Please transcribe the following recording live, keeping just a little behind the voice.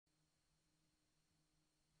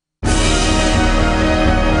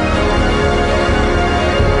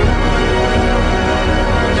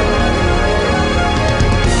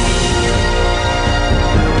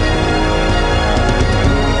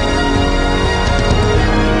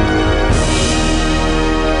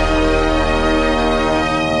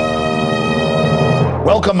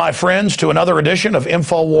Welcome, my friends, to another edition of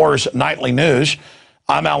InfoWars Nightly News.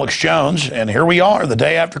 I'm Alex Jones, and here we are, the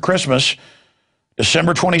day after Christmas,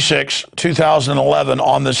 December 26, 2011,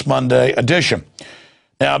 on this Monday edition.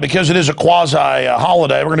 Now, because it is a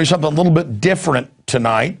quasi-holiday, we're going to do something a little bit different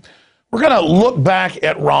tonight. We're going to look back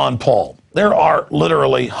at Ron Paul. There are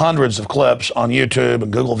literally hundreds of clips on YouTube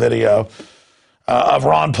and Google Video of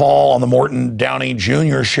Ron Paul on the Morton Downey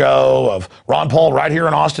Jr. show, of Ron Paul right here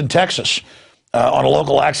in Austin, Texas, on a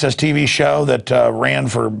local access TV show that ran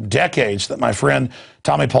for decades that my friend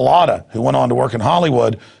Tommy Pilata, who went on to work in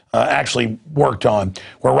Hollywood, actually worked on,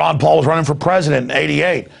 where Ron Paul was running for president in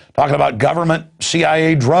 '88, talking about government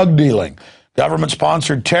CIA drug dealing,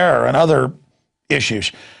 government-sponsored terror, and other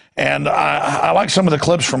issues. And I like some of the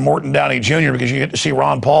clips from Morton Downey Jr. because you get to see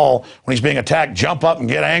Ron Paul, when he's being attacked, jump up and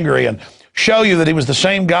get angry and show you that he was the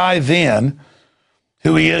same guy then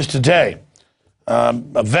who he is today.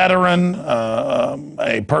 A veteran,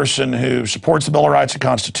 a person who supports the Bill of Rights and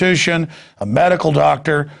Constitution, a medical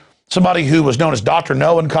doctor, somebody who was known as Dr.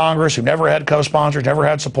 No in Congress, who never had co-sponsors, never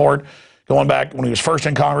had support, going back when he was first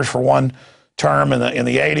in Congress for one term in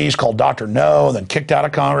the 80s, called Dr. No, and then kicked out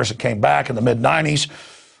of Congress and came back in the mid-90s.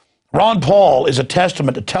 Ron Paul is a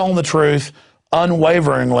testament to telling the truth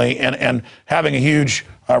unwaveringly and having a huge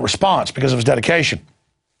response because of his dedication.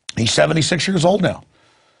 He's 76 years old now.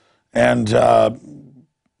 And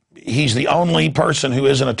he's the only person who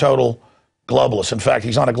isn't a total globalist. In fact,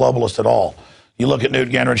 he's not a globalist at all. You look at Newt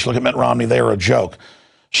Gingrich, look at Mitt Romney, they are a joke.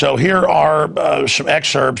 So here are some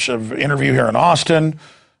excerpts of an interview here in Austin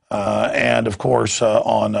and, of course,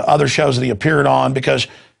 on other shows that he appeared on, because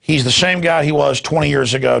he's the same guy he was 20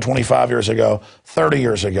 years ago, 25 years ago, 30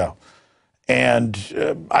 years ago. And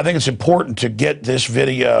I think it's important to get this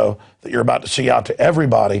video that you're about to see out to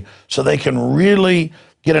everybody so they can really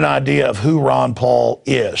get an idea of who Ron Paul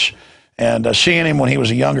is. And seeing him when he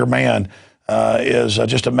was a younger man is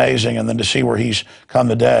just amazing, and then to see where he's come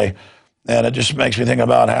today. And it just makes me think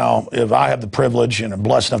about how, if I have the privilege and am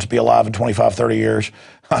blessed enough to be alive in 25, 30 years,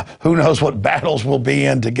 who knows what battles we'll be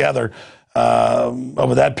in together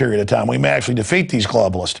over that period of time. We may actually defeat these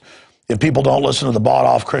globalists if people don't listen to the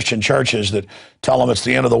bought-off Christian churches that tell them it's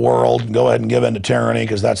the end of the world and go ahead and give in to tyranny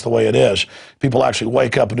because that's the way it is. People actually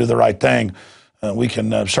wake up and do the right thing. We can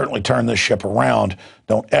certainly turn this ship around.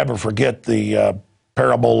 Don't ever forget the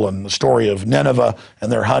parable and the story of Nineveh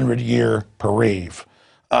and their 100-year bereave.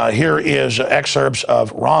 Here is excerpts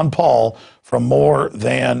of Ron Paul from more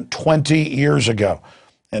than 20 years ago.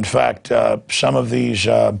 In fact, some of these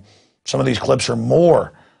clips are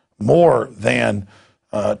more than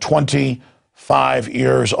 25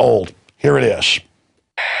 years old. Here it is.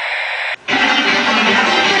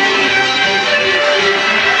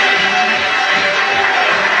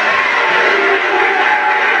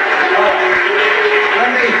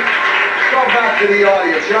 To the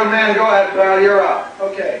audience. Young man, go ahead, pal, you're up.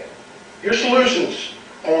 Okay. Your solutions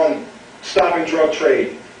on stopping drug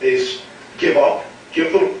trade is give up.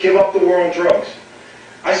 Give up the war on drugs.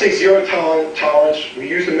 I say zero tolerance. We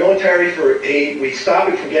use the military for aid. We stop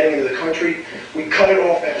it from getting into the country. We cut it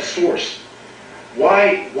off at the source.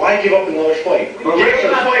 Why give up another fight? What we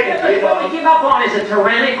give up on is a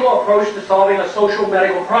tyrannical approach to solving a social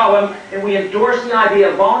medical problem, and we endorse the idea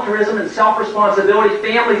of voluntarism and self-responsibility,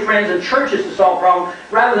 family, friends, and churches to solve problems,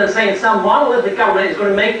 rather than saying some monolithic government is going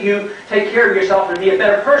to make you take care of yourself and be a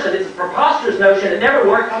better person. It's a preposterous notion. It never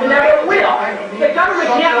worked. It never will. The government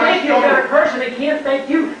can't make you a better person. It can't make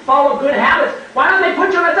you follow good habits. Why don't they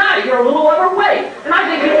put you on a diet? You're a little overweight, and I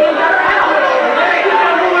think you need better health.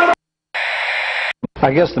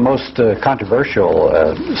 I guess the most controversial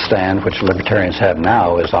stand which libertarians have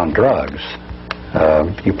now is on drugs.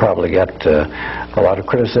 You probably get a lot of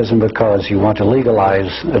criticism because you want to legalize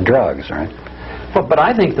drugs, right? But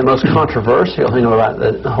I think the most controversial thing about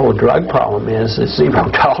the whole drug problem is zero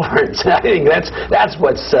tolerance. I think that's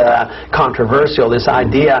what's controversial, this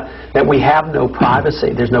idea that we have no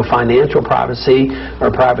privacy. There's no financial privacy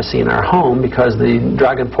or privacy in our home because the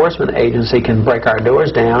Drug Enforcement Agency can break our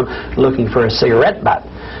doors down looking for a cigarette butt.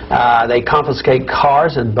 They confiscate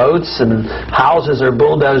cars and boats, and houses are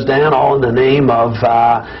bulldozed down, all in the name of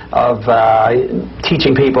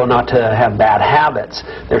teaching people not to have bad habits.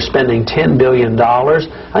 They're spending $10 billion.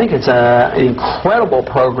 I think it's an incredible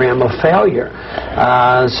program of failure.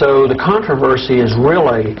 So the controversy is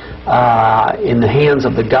really in the hands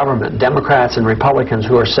of the government, Democrats and Republicans,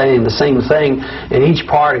 who are saying the same thing, and each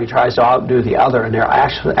party tries to outdo the other, and they're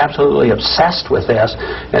actually absolutely obsessed with this.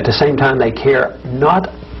 At the same time, they care not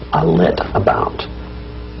a lick about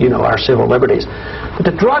our civil liberties. But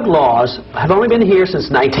the drug laws have only been here since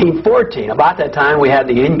 1914. About that time we had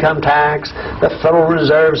the income tax, the Federal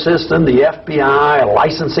Reserve System, the FBI,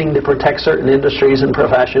 licensing to protect certain industries and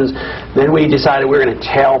professions. Then we decided we were going to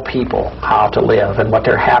tell people how to live and what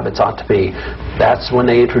their habits ought to be. That's when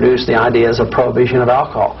they introduced the ideas of prohibition of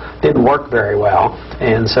alcohol. Didn't work very well,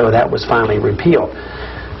 and so that was finally repealed.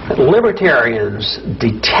 Libertarians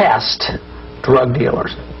detest drug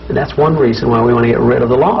dealers. And that's one reason why we want to get rid of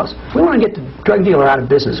the laws. We want to get the drug dealer out of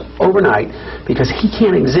business overnight because he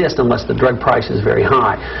can't exist unless the drug price is very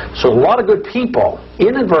high. So a lot of good people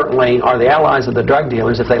inadvertently are the allies of the drug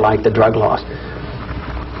dealers if they like the drug laws.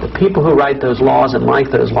 The people who write those laws and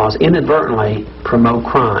like those laws inadvertently promote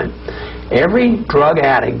crime. Every drug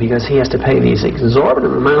addict, because he has to pay these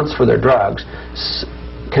exorbitant amounts for their drugs,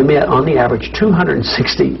 commit on the average 260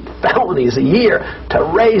 felonies a year to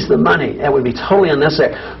raise the money. That would be totally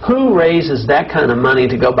unnecessary. Who raises that kind of money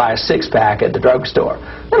to go buy a six-pack at the drugstore?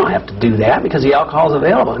 They don't have to do that because the alcohol is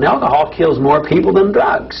available. And alcohol kills more people than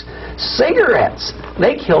drugs. Cigarettes,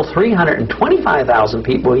 they kill 325,000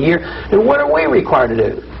 people a year. And what are we required to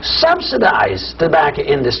do? Subsidize tobacco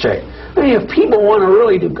industry. I mean, if people want to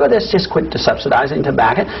really do good, let's just quit subsidizing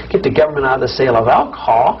tobacco, get the government out of the sale of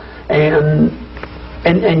alcohol,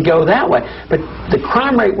 and go that way. But the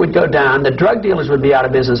crime rate would go down, the drug dealers would be out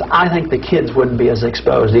of business. I think the kids wouldn't be as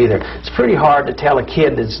exposed either. It's pretty hard to tell a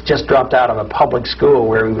kid that's just dropped out of a public school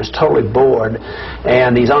where he was totally bored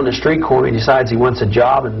and he's on the street corner and decides he wants a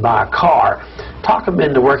job and buy a car. Talk him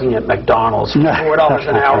into working at McDonald's for $4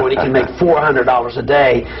 an hour when he can make $400 a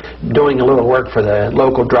day doing a little work for the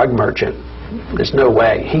local drug merchant. There's no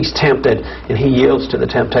way. He's tempted and he yields to the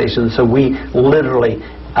temptation, so we literally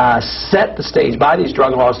set the stage by these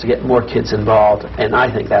drug laws to get more kids involved, and I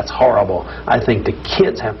think that's horrible. I think the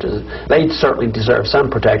kids they certainly deserve some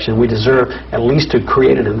protection. We deserve at least to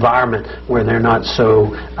create an environment where they're not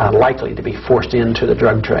so likely to be forced into the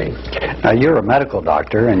drug trade. Now, you're a medical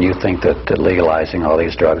doctor, and you think that legalizing all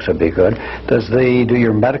these drugs would be good. Do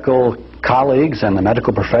your medical colleagues and the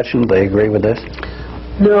medical profession, they agree with this?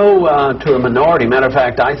 No, to a minority. Matter of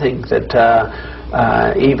fact, I think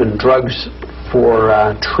that even drugs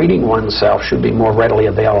for treating oneself should be more readily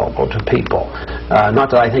available to people. Not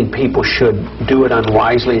that I think people should do it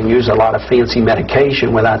unwisely and use a lot of fancy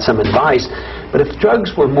medication without some advice, but if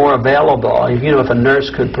drugs were more available, if a nurse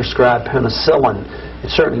could prescribe penicillin, it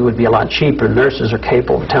certainly would be a lot cheaper. Nurses are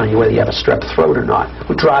capable of telling you whether you have a strep throat or not. It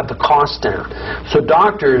would drive the cost down. So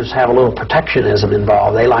doctors have a little protectionism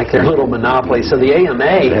involved. They like their little monopoly. So the AMA,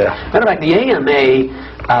 matter of fact, the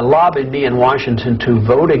AMA lobbied me in Washington to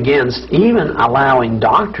vote against even allowing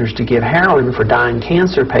doctors to give heroin for dying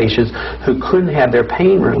cancer patients who couldn't have their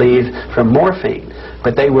pain relieved from morphine.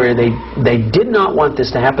 But they did not want this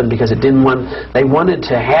to happen because they wanted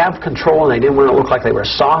to have control, and they didn't want to look like they were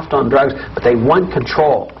soft on drugs, but they want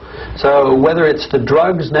control. So whether it's the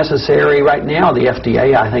drugs necessary right now, the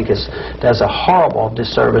FDA, I think, does a horrible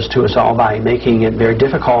disservice to us all by making it very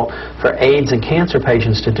difficult for AIDS and cancer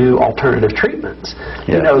patients to do alternative treatments.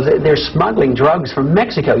 Yeah. They're smuggling drugs from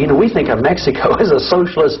Mexico. We think of Mexico as a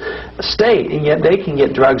socialist state, and yet they can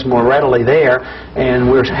get drugs more readily there,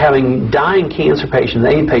 and we're having dying cancer patients,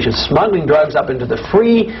 AIDS patients, smuggling drugs up into the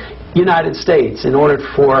free United States in order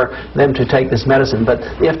for them to take this medicine. But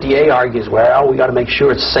the FDA argues, well, we got to make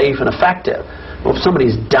sure it's safe and effective. Well, if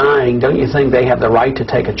somebody's dying, don't you think they have the right to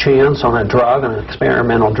take a chance on a drug, on an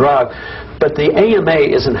experimental drug? But the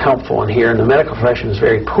AMA isn't helpful in here, and the medical profession is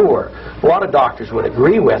very poor. A lot of doctors would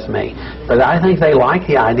agree with me, but I think they like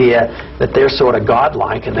the idea that they're sort of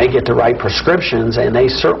godlike and they get to write prescriptions, and they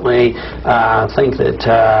certainly think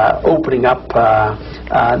that opening up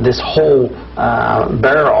this whole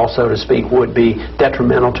barrel, so to speak, would be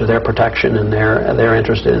detrimental to their protection, and they're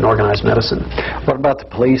interested in organized medicine. What about the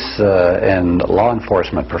police and law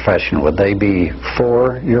enforcement profession? Would they be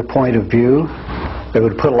for your point of view? They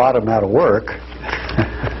would put a lot of them out of work.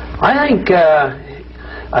 I think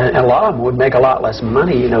a lot of them would make a lot less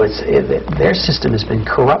money. Their system has been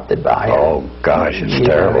corrupted by it. Oh gosh, it's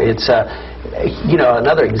terrible. It's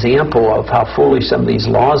another example of how foolish some of these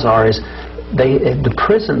laws are is the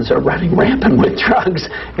prisons are running rampant with drugs.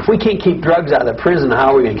 If we can't keep drugs out of the prison,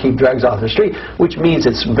 how are we going to keep drugs off the street? Which means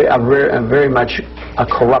it's very much a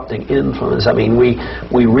corrupting influence. I mean, we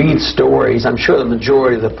read stories. I'm sure the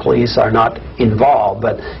majority of the police are not involved,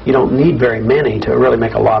 but you don't need very many to really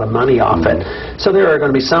make a lot of money off it. So there are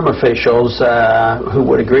going to be some officials who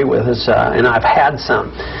would agree with us, and I've had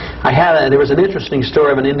some. There was an interesting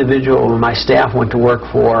story of an individual when my staff went to work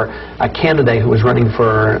for a candidate who was running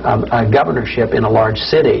for a governorship in a large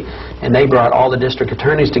city, and they brought all the district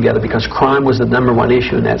attorneys together because crime was the #1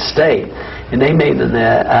 issue in that state. And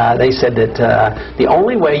they said that the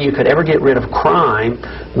only way you could ever get rid of crime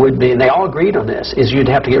would be, and they all agreed on this, is you'd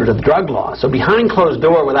have to get rid of the drug laws. So behind closed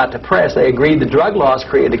door, without the press, they agreed the drug laws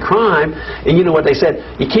created crime. And you know what they said?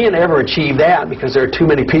 You can't ever achieve that because there are too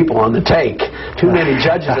many people on the take, too many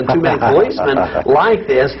judges and too many policemen like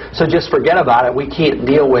this. So just forget about it. We can't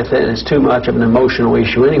deal with it. It's too much of an emotional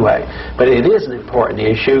issue anyway. But it is an important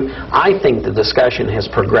issue. I think the discussion has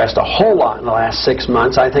progressed a whole lot in the last 6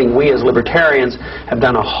 months. I think we as libertarians have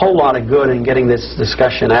done a whole lot of good in getting this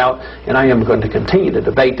discussion out, and I am going to continue to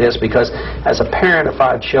debate this because as a parent of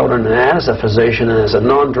 5 children and as a physician and as a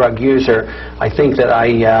non-drug user, I think that I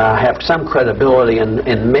have some credibility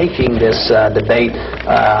in making this debate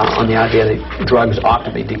on the idea that drugs ought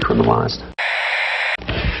to be decriminalized.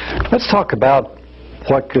 Let's talk about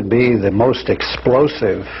what could be the most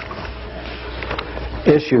explosive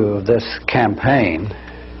issue of this campaign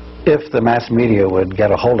if the mass media would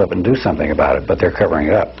get a hold of it and do something about it, but they're covering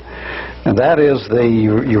it up. And that is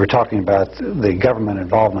you were talking about the government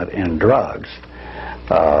involvement in drugs.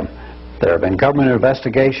 There have been government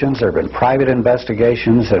investigations, there have been private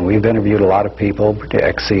investigations, and we've interviewed a lot of people,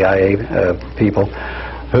 ex-CIA people,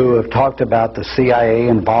 who have talked about the CIA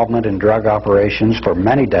involvement in drug operations for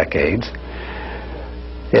many decades.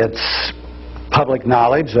 It's public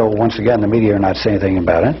knowledge, though once again the media are not saying anything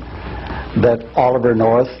about it, that Oliver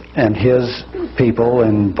North and his people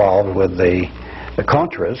involved with the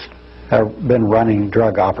Contras have been running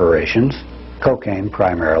drug operations, cocaine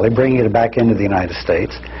primarily, bringing it back into the United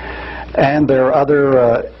States. And there are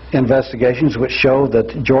other investigations which show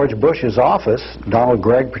that George Bush's office, Donald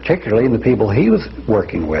Gregg particularly, and the people he was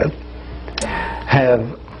working with, have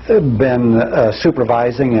been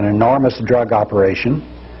supervising an enormous drug operation,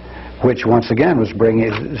 which once again was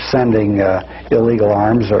sending illegal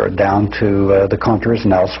arms down to the Contras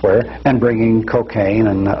and elsewhere, and bringing cocaine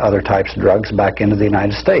and other types of drugs back into the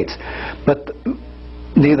United States. But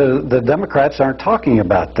neither the Democrats aren't talking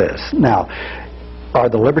about this. Now, are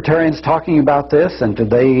the libertarians talking about this, and did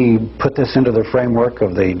they put this into the framework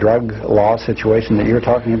of the drug law situation that you're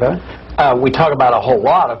talking about? We talk about a whole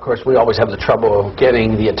lot. Of course, we always have the trouble of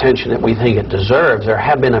getting the attention that we think it deserves. There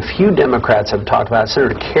have been a few Democrats have talked about it.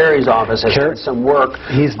 Senator Kerry's office has done some work.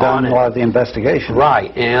 He's done a lot of the investigation.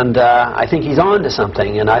 Right, and I think he's on to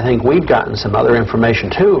something, and I think we've gotten some other information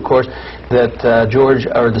too, of course, that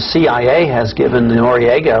the CIA has given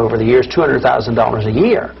Noriega over the years $200,000 a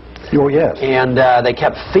year. Oh, yes. And they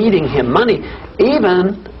kept feeding him money,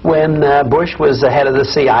 even when Bush was the head of the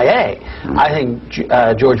CIA. I think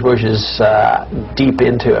George Bush is deep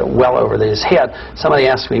into it, well over his head. Somebody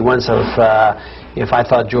asked me once if I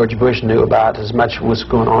thought George Bush knew about as much what's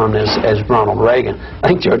going on as Ronald Reagan. I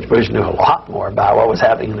think George Bush knew a lot more about what was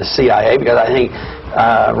happening in the CIA, because I think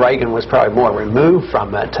Reagan was probably more removed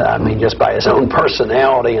from it, I mean, just by his own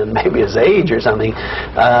personality and maybe his age or something.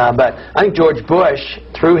 But I think George Bush,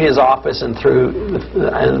 through his office and through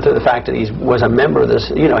the fact that he was a member of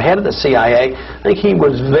this, head of the CIA, I think he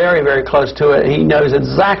was very, very close to it. He knows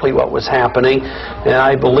exactly what was happening, and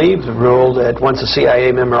I believe the rule that once a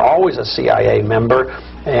CIA member, always a CIA member.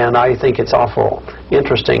 And I think it's awful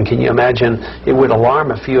interesting. Can you imagine? It would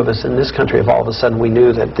alarm a few of us in this country if all of a sudden we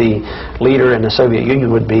knew that the leader in the Soviet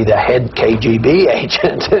Union would be the head KGB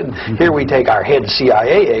agent, and here we take our head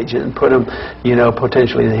CIA agent and put him,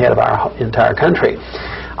 potentially the head of our entire country.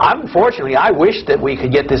 Unfortunately, I wish that we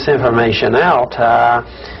could get this information out,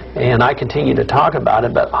 and I continue to talk about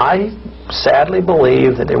it, but I sadly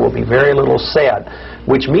believe that there will be very little said,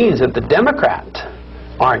 which means that the Democrat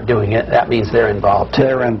aren't doing it, that means they're involved too.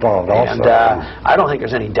 They're involved also. And I don't think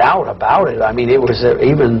there's any doubt about it. I mean, it was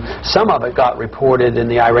even some of it got reported in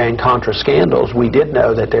the Iran-Contra scandals. We did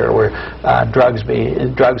know that there were drugs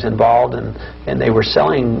involved, and they were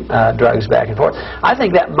selling drugs back and forth. I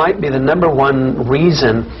think that might be the #1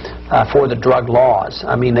 reason for the drug laws.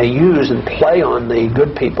 I mean, they use and play on the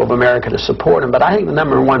good people of America to support them, but I think the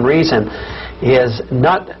 #1 reason is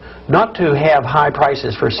not to have high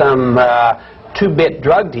prices for some two-bit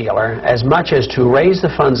drug dealer, as much as to raise the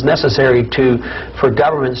funds necessary for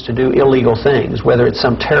governments to do illegal things, whether it's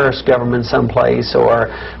some terrorist government someplace or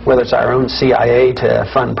whether it's our own CIA to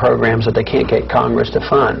fund programs that they can't get Congress to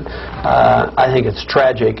fund. I think it's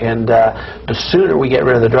tragic, and the sooner we get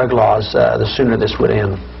rid of the drug laws, the sooner this would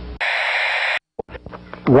end.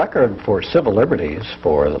 Record for civil liberties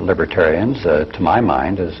for libertarians, to my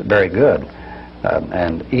mind, is very good.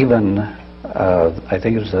 And even I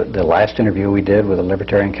think it was the last interview we did with a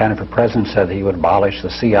Libertarian candidate for president, said he would abolish the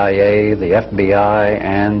CIA, the FBI,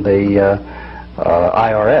 and the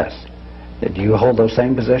IRS. Do you hold those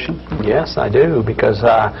same positions? Yes, I do, because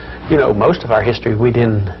you know, most of our history we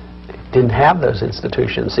didn't have those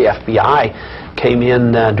institutions. The FBI came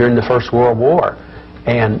in during the First World War,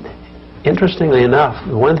 and interestingly enough,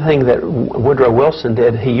 one thing that Woodrow Wilson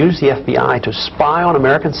did, he used the FBI to spy on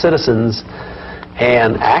American citizens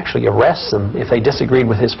and actually arrest them if they disagreed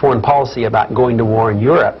with his foreign policy about going to war in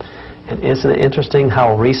Europe. And isn't it interesting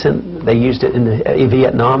how recent they used it in the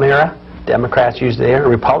Vietnam era? Democrats used it there,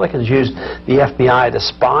 and Republicans used the FBI to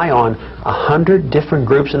spy on 100 different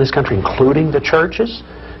groups in this country, including the churches,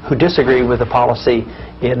 who disagree with the policy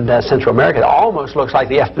in Central America. It almost looks like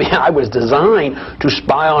the FBI was designed to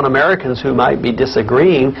spy on Americans who might be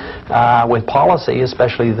disagreeing with policy,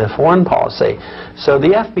 especially the foreign policy. So the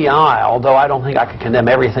FBI, although I don't think I could condemn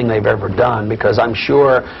everything they've ever done, because I'm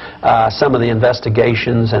sure some of the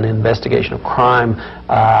investigations and investigation of crime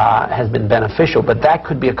has been beneficial, but that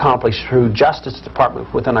could be accomplished through Justice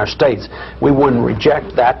Department within our states. We wouldn't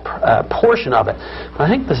reject that portion of it. But I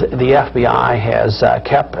think the FBI has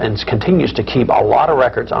kept and continues to keep a lot of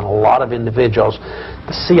records on a lot of individuals.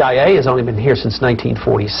 The CIA has only been here since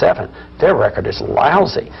 1947. Their record is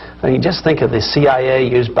lousy. I mean, just think of the CIA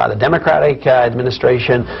used by the Democratic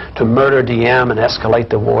administration to murder Diem and escalate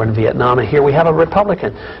the war in Vietnam. And here we have a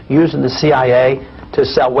Republican using the CIA to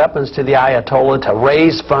sell weapons to the Ayatollah, to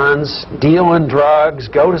raise funds, deal in drugs,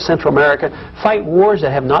 go to Central America, fight wars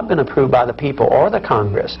that have not been approved by the people or the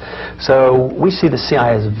Congress. So we see the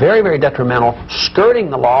CIA as very, very detrimental, skirting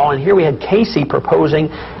the law. And here we had Casey proposing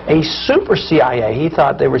a super CIA. He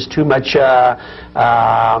thought there was too much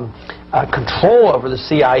control over the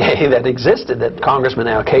CIA that existed, that congressmen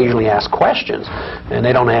now occasionally ask questions, and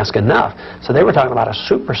they don't ask enough. So they were talking about a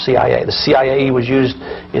super CIA. The CIA was used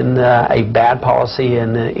in a bad policy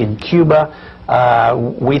in Cuba.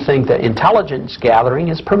 We think that intelligence gathering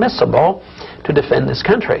is permissible to defend this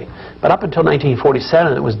country. But up until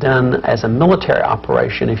 1947, it was done as a military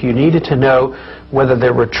operation. If you needed to know whether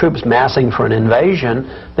there were troops massing for an invasion,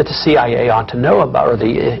 that the CIA ought to know about,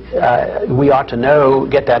 or we ought to know,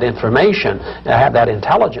 get that information, have that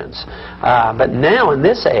intelligence. But now in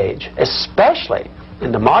this age, especially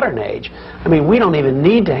in the modern age, I mean, we don't even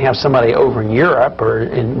need to have somebody over in Europe or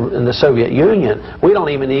in the Soviet Union. We don't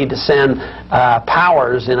even need to send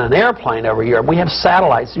powers in an airplane over Europe. We have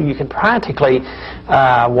satellites. You can practically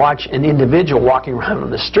watch an individual walking around on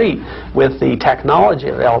the street with the technology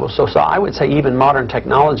available. So I would say even modern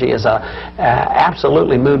technology has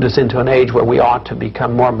absolutely moved us into an age where we ought to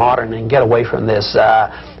become more modern and get away from this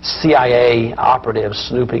CIA operatives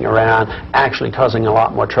snooping around, actually causing a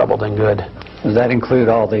lot more trouble than good. Does that include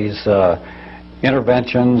all these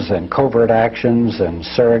interventions and covert actions and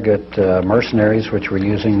surrogate mercenaries which we're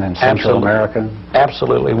using in Central America?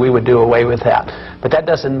 Absolutely. We would do away with that. But that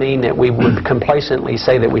doesn't mean that we would complacently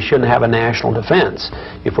say that we shouldn't have a national defense.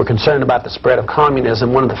 If we're concerned about the spread of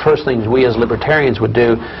communism, one of the first things we as libertarians would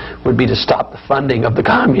do would be to stop the funding of the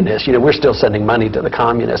communists. You know, we're still sending money to the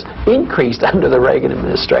communists. Increased under the Reagan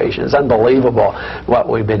administration. It's unbelievable what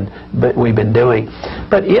we've been doing.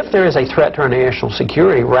 But if there is a threat to our national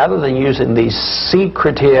security, rather than using these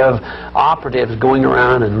secretive operatives going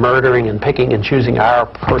around and murdering and picking and choosing our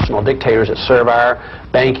personal dictators that serve our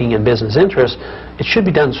banking and business interests, it should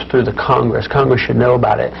be done through the Congress. Congress should know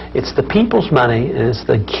about it. It's the people's money, and it's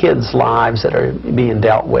the kids' lives that are being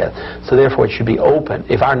dealt with. So therefore it should be open.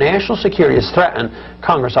 If our national security is threatened,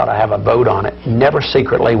 Congress ought to have a vote on it, never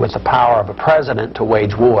secretly with the power of a president to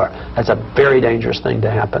wage war. That's a very dangerous thing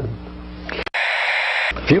to happen.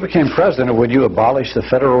 If you became president, would you abolish the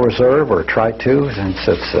Federal Reserve, or try to, since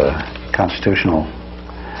it's a constitutional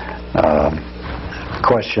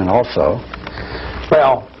question also?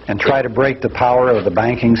 Well, and try to break the power of the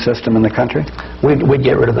banking system in the country? We'd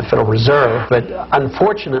get rid of the Federal Reserve, but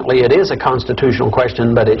unfortunately it is a constitutional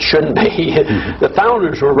question, but it shouldn't be. The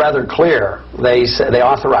founders were rather clear. They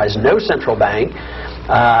authorized no central bank.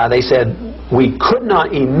 They said we could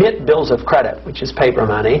not emit bills of credit, which is paper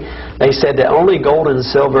money. They said that only gold and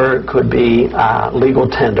silver could be legal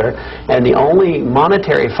tender, and the only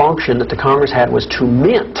monetary function that the Congress had was to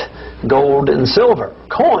mint gold and silver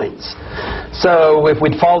coins. So if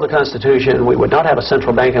we'd follow the Constitution, we would not have a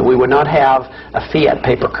central bank, and we would not have a fiat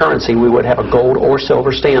paper currency. We would have a gold or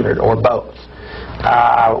silver standard, or both.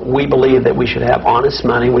 We believe that we should have honest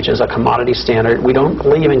money, which is a commodity standard. We don't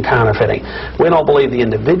believe in counterfeiting. We don't believe the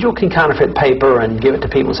individual can counterfeit paper and give it to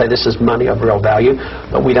people and say this is money of real value,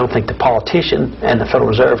 but we don't think the politician and the Federal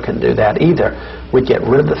Reserve can do that either. We'd get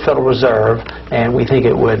rid of the Federal Reserve, and we think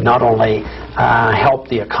it would not only help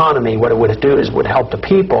the economy, what it would do is would help the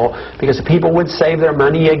people, because the people would save their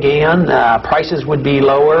money again, prices would be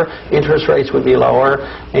lower, interest rates would be lower,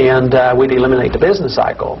 and we'd eliminate the business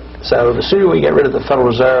cycle. So the sooner we get rid of the Federal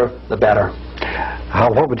Reserve, the better.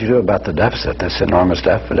 What would you do about the deficit, this enormous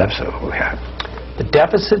deficit we have? The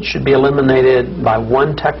deficit should be eliminated by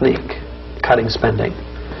one technique: cutting spending.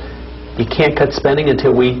 You can't cut spending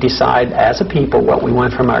until we decide as a people what we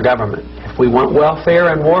want from our government. If we want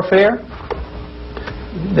welfare and warfare,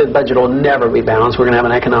 the budget will never be balanced. We're going to have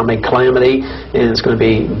an economic calamity, and it's going to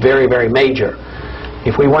be very, very major.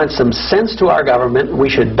 If we want some sense to our government, we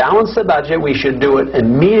should balance the budget. We should do it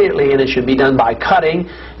immediately, and it should be done by cutting,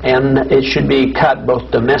 and it should be cut both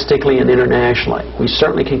domestically and internationally. We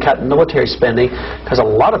certainly can cut military spending, because a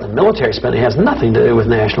lot of the military spending has nothing to do with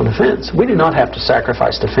national defense. We do not have to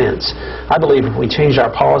sacrifice defense. I believe if we changed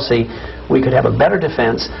our policy, we could have a better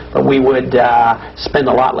defense, but we would spend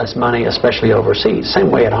a lot less money, especially overseas. Same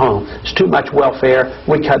way at home. There's too much welfare.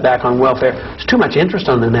 We cut back on welfare. There's too much interest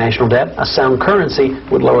on the national debt. A sound currency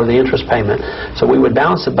would lower the interest payment. So we would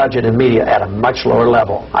balance the budget immediately at a much lower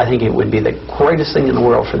level. I think it would be the greatest thing in the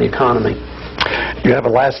world for the economy. Do you have a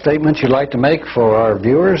last statement you'd like to make for our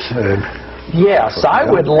viewers? Yes, I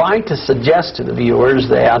would like to suggest to the viewers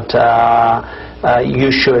that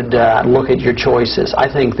you should look at your choices.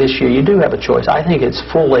 I think this year you do have a choice. I think it's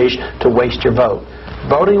foolish to waste your vote.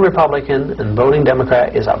 Voting Republican and voting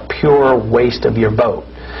Democrat is a pure waste of your vote.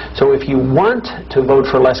 So if you want to vote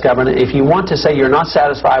for less government, if you want to say you're not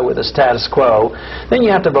satisfied with the status quo, then you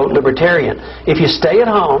have to vote Libertarian. If you stay at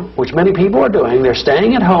home, which many people are doing, they're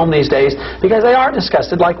staying at home these days because they are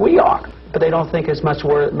disgusted like we are, but they don't think there's much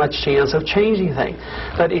chance of changing things.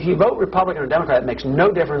 But if you vote Republican or Democrat, it makes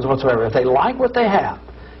no difference whatsoever. If they like what they have,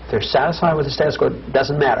 if they're satisfied with the status quo, it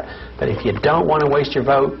doesn't matter. But if you don't want to waste your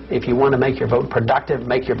vote, if you want to make your vote productive,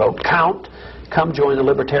 make your vote count, come join the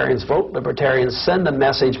Libertarians, vote Libertarians, send a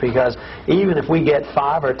message, because even if we get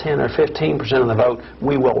 5 or 10 or 15% of the vote,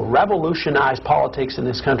 we will revolutionize politics in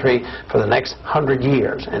this country for the next 100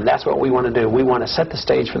 years. And that's what we want to do. We want to set the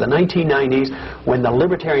stage for the 1990s when the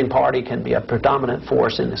Libertarian Party can be a predominant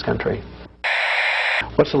force in this country.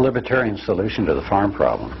 What's the Libertarian solution to the farm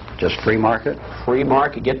problem? Just free market? Free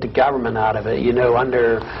market, get the government out of it. You know,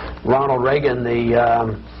 under Ronald Reagan,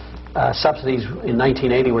 the subsidies in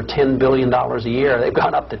 1980 were $10 billion a year. They've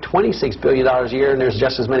gone up to $26 billion a year, and there's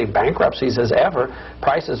just as many bankruptcies as ever.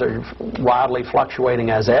 Prices are wildly fluctuating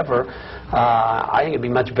as ever. I think it'd be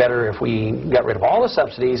much better if we got rid of all the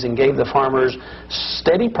subsidies and gave the farmers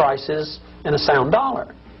steady prices and a sound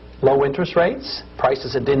dollar. Low interest rates,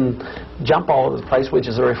 prices that didn't jump all over the place, which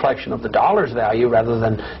is a reflection of the dollar's value rather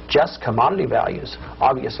than just commodity values.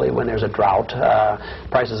 Obviously, when there's a drought,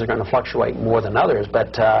 prices are going to fluctuate more than others.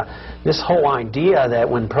 But this whole idea that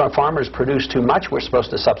when farmers produce too much, we're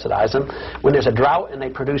supposed to subsidize them. When there's a drought and they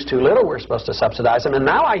produce too little, we're supposed to subsidize them. And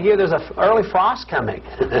now I hear there's an early frost coming.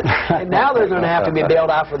 And now they're going to have to be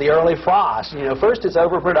bailed out for the early frost. You know, first it's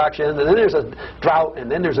overproduction, and then there's a drought,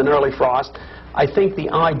 and then there's an early frost. I think the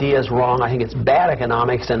idea is wrong. I think it's bad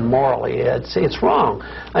economics, and morally it's wrong.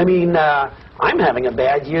 I mean, I'm having a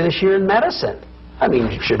bad year this year in medicine. I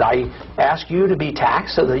mean, should I ask you to be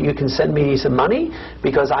taxed so that you can send me some money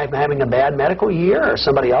because I'm having a bad medical year, or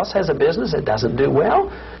somebody else has a business that doesn't do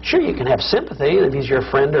well? Sure, you can have sympathy. If he's your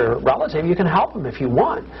friend or relative, you can help him if you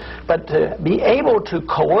want. But to be able to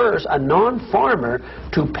coerce a non-farmer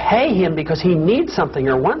to pay him because he needs something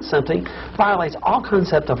or wants something violates all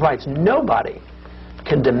concept of rights. Nobody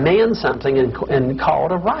can demand something and call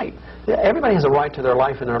it a right. Everybody has a right to their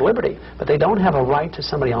life and their liberty, but they don't have a right to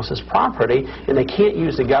somebody else's property, and they can't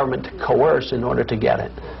use the government to coerce in order to get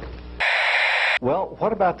it. Well,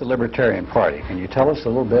 what about the Libertarian Party? Can you tell us a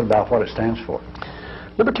little bit about what it stands for?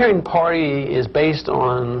 Libertarian Party is based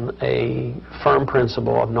on a firm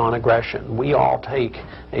principle of non-aggression. We all take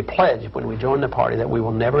a pledge when we join the party that we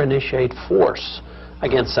will never initiate force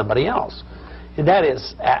against somebody else. And that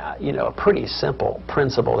is, you know, a pretty simple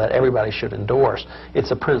principle that everybody should endorse.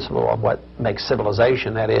 It's a principle of what makes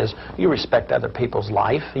civilization. That is, you respect other people's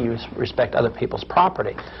life, you respect other people's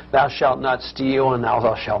property. Thou shalt not steal, and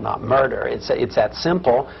thou shalt not murder. It's that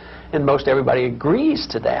simple, and most everybody agrees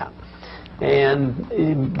to that. And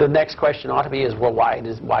the next question ought to be is, well,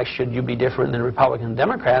 why should you be different than Republicans and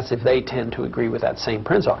Democrats if they tend to agree with that same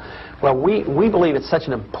principle? Well, we believe it's such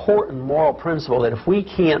an important moral principle that if we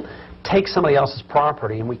can't take somebody else's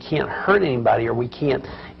property and we can't hurt anybody or we can't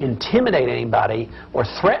intimidate anybody or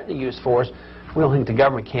threaten to use force, we don't think the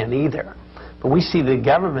government can either. But we see the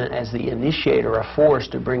government as the initiator of force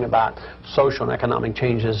to bring about social and economic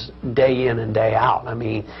changes day in and day out. I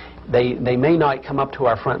mean, they may not come up to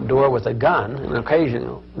our front door with a gun, and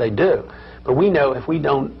occasionally they do. But we know if we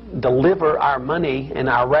don't deliver our money and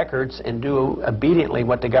our records and do obediently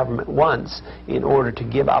what the government wants in order to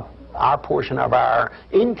give up our portion of our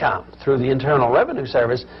income through the Internal Revenue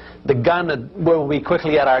Service, the gun will be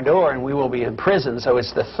quickly at our door and we will be in prison. So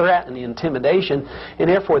it's the threat and the intimidation, and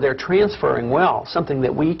therefore they're transferring wealth, something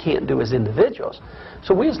that we can't do as individuals.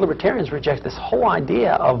 So we as libertarians reject this whole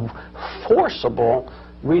idea of forcible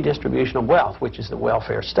redistribution of wealth, which is the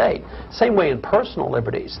welfare state. Same way in personal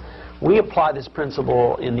liberties. We apply this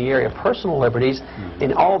principle in the area of personal liberties,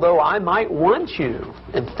 and although I might want you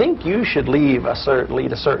and think you should lead a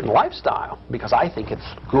certain lifestyle because I think it's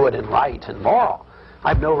good and right and moral, I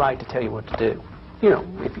have no right to tell you what to do. You know,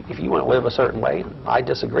 if you want to live a certain way and I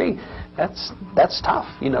disagree, that's tough.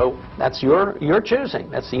 You know, that's your choosing.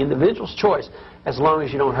 That's the individual's choice, as long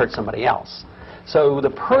as you don't hurt somebody else. So the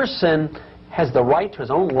person has the right to his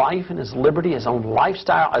own life and his liberty, his own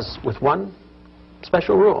lifestyle, as with one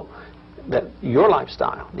special rule, that your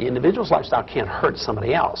lifestyle, the individual's lifestyle, can't hurt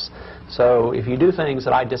somebody else. So if you do things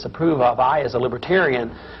that I disapprove of, I as a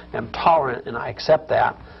libertarian am tolerant and I accept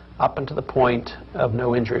that up until the point of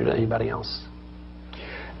no injury to anybody else.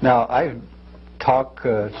 Now, I talk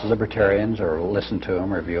to libertarians or listen to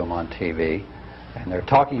them or view them on TV, and they're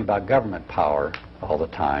talking about government power all the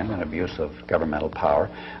time and abuse of governmental power.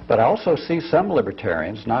 But I also see some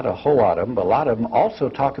libertarians, not a whole lot of them, but a lot of them also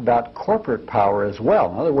talk about corporate power as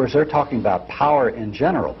well. In other words, they're talking about power in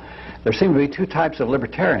general. There seem to be two types of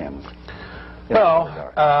libertarians.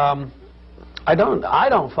 Well,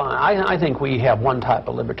 I think we have one type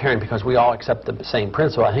of libertarian because we all accept the same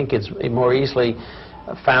principle. I think it's more easily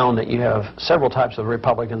found that you have several types of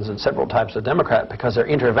Republicans and several types of Democrats because they're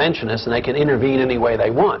interventionists and they can intervene any way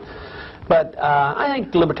they want. But I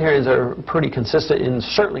think libertarians are pretty consistent in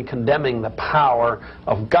certainly condemning the power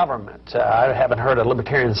of government. I haven't heard a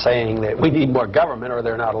libertarian saying that we need more government or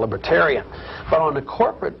they're not a libertarian. But on the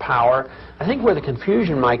corporate power, I think where the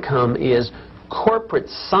confusion might come is corporate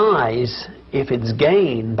size, if it's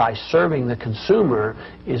gained by serving the consumer,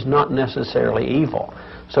 is not necessarily evil.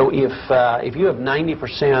 So if you have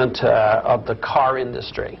 90% of the car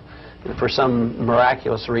industry, and for some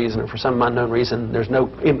miraculous reason or for some unknown reason there's no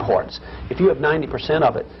imports, if you have 90%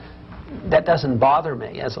 of it, that doesn't bother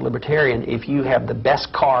me as a libertarian if you have the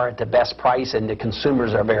best car at the best price and the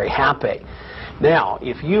consumers are very happy. Now,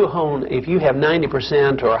 if you have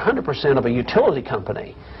 90% or 100% of a utility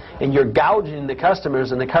company and you're gouging the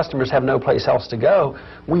customers and the customers have no place else to go,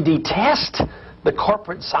 we detest the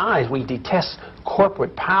corporate size. We detest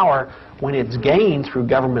corporate power when it's gained through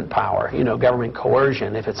government power, you know, government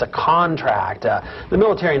coercion. If it's a contract, the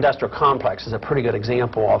military-industrial complex is a pretty good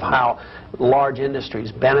example of how large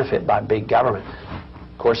industries benefit by big government.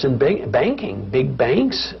 Of course, in banking, big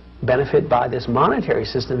banks benefit by this monetary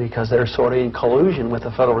system because they're sort of in collusion with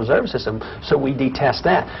the Federal Reserve System, so we detest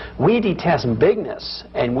that. We detest bigness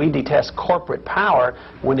and we detest corporate power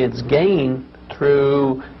when it's gained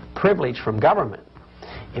through privilege from government.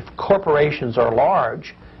 If corporations are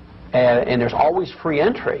large, and there's always free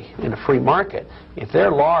entry in a free market, if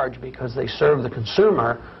they're large because they serve the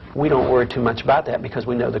consumer, we don't worry too much about that because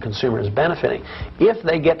we know the consumer is benefiting. If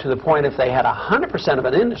they get to the point, if they had 100% of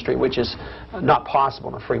an industry, which is not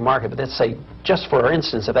possible in a free market, but let's say, just for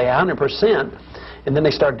instance, if they had 100%, and then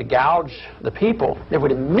they started to gouge the people, there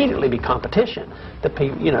would immediately be competition.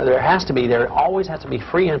 There always has to be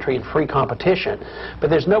free entry and free competition.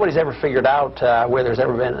 But nobody's ever figured out where there's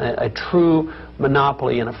ever been a true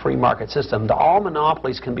monopoly in a free market system. All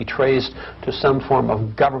monopolies can be traced to some form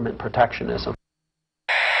of government protectionism.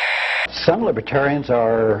 Some libertarians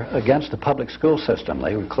are against the public school system.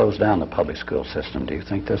 They would close down the public school system. Do you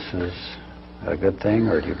think this is a good thing,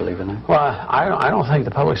 or do you believe in that? Well, I don't think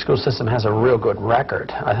the public school system has a real good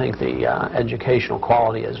record. I think the educational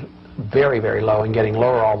quality is very, very low and getting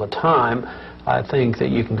lower all the time. I think that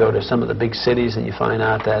you can go to some of the big cities and you find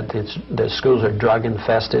out that the schools are drug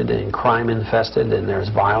infested and crime infested, and there's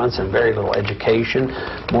violence and very little education.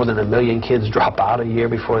 More than 1 million kids drop out a year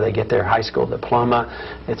before they get their high school diploma.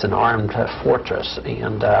 It's an armed fortress,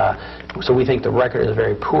 and so we think the record is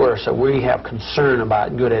very poor. So we have concern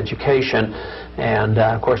about good education, and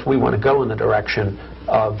of course we want to go in the direction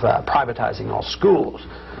privatizing all schools.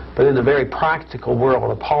 But in the very practical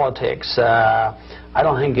world of politics, I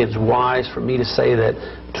don't think it's wise for me to say that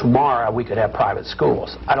tomorrow we could have private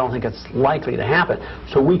schools. I don't think it's likely to happen.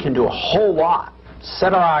 So we can do a whole lot,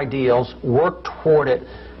 set our ideals, work toward it,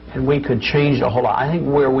 and we could change a whole lot. I think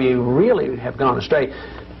where we really have gone astray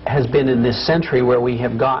has been in this century, where we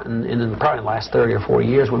have gotten, in probably the last 30 or 40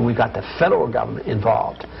 years, when we got the federal government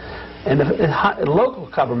involved. And the local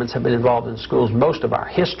governments have been involved in schools most of our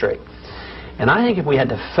history. And I think if we had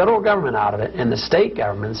the federal government out of it and the state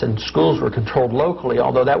governments and schools were controlled locally,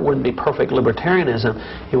 although that wouldn't be perfect libertarianism,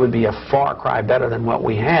 it would be a far cry better than what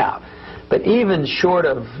we have. But even short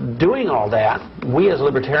of doing all that, we as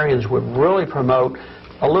libertarians would really promote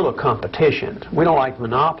a little competition. We don't like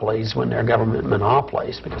monopolies when they're government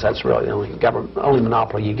monopolies, because that's really the only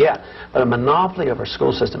monopoly you get. But a monopoly of our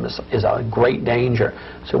school system is a great danger.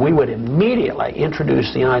 So we would immediately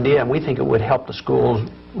introduce the idea, and we think it would help the schools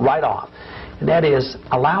right off. And that is,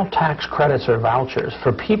 allow tax credits or vouchers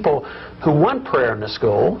for people who want prayer in the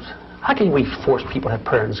schools. How can we force people to have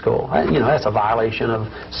prayer in school? You know, that's a violation of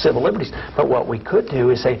civil liberties. But what we could do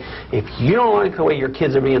is say, if you don't like the way your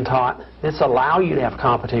kids are being taught, let's allow you to have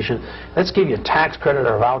competition. Let's give you a tax credit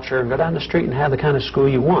or a voucher and go down the street and have the kind of school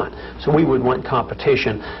you want. So we would want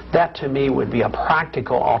competition. That, to me, would be a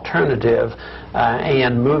practical alternative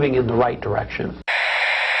and moving in the right direction.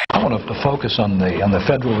 I want to focus on the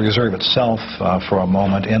Federal Reserve itself for a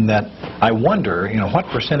moment, in that I wonder, you know, what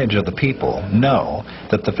percentage of the people know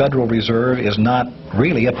that the Federal Reserve is not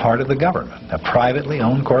really a part of the government, a privately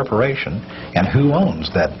owned corporation, and who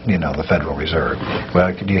owns that, you know, the Federal Reserve?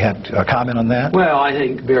 Well, do you have a comment on that? Well, I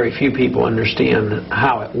think very few people understand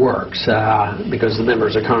how it works because the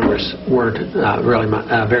members of Congress weren't really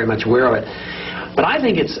very much aware of it. But I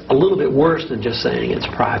think it's a little bit worse than just saying it's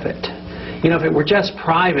private. You know, if it were just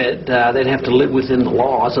private, they'd have to live within the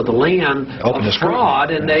laws of the land of fraud,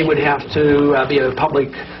 and they would have to be a public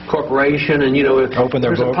corporation. And, you know, if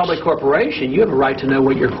there's a public corporation, you have a right to know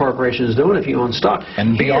what your corporation is doing if you own stock.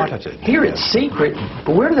 And be audited. Here it's secret,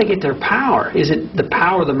 but where do they get their power? Is it the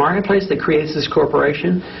power of the marketplace that creates this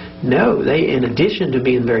corporation? No, they, in addition to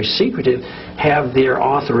being very secretive, have their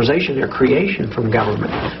authorization, their creation from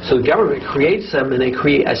government. So the government creates them, and they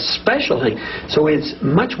create a special thing. So it's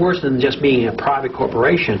much worse than just being a private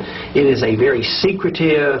corporation. It is a very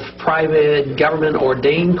secretive, private,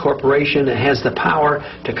 government-ordained corporation that has the power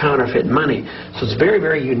to counterfeit money. So it's very,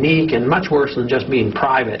 very unique and much worse than just being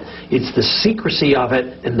private. It's the secrecy of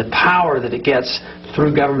it and the power that it gets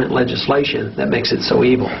through government legislation that makes it so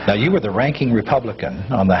evil. Now, you were the ranking Republican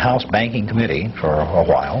on the House Banking Committee for a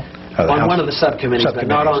while. On one of the subcommittees, but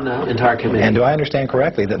not on the entire committee. And do I understand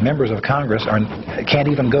correctly that members of Congress can't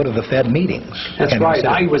even go to the Fed meetings? That's right.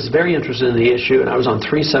 I was very interested in the issue, and I was on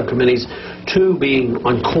 3 subcommittees, 2 being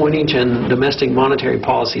on coinage and domestic monetary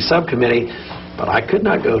policy subcommittee. But I could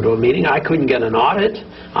not go to a meeting. I couldn't get an audit.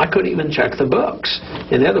 I couldn't even check the books.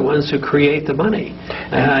 And they're the ones who create the money.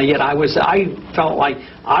 Yet I felt like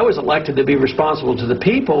I was elected to be responsible to the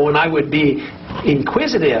people, and I would be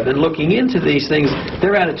inquisitive and looking into these things.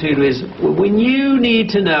 Their attitude is, when you need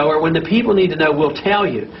to know, or when the people need to know, we'll tell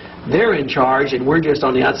you. They're in charge, and we're just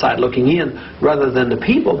on the outside looking in, rather than the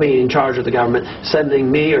people being in charge of the government,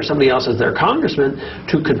 sending me or somebody else as their congressman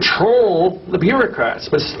to control the bureaucrats.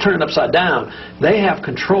 But it's turned upside down. They have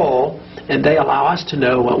control, and they allow us to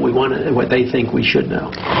know what we want and what they think we should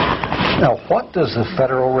know. Now, what does the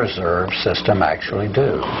Federal Reserve System actually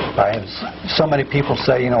do? So many people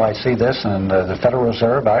say, you know, I see this in the Federal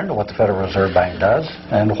Reserve. I don't know what the Federal Reserve Bank does,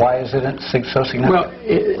 and why is it so significant? Well,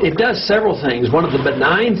 it does several things. One of the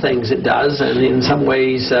benign things it does, and in some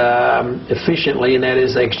ways efficiently, and that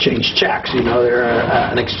is they exchange checks. You know, they're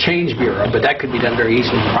an exchange bureau, but that could be done very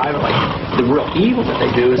easily privately. The real evil that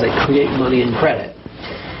they do is they create money and credit.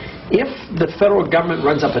 If the federal government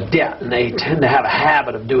runs up a debt, and they tend to have a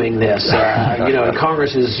habit of doing this, you know, and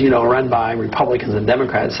Congress is, you know, run by Republicans and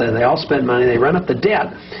Democrats, so they all spend money, they run up the debt.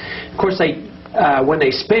 Of course, when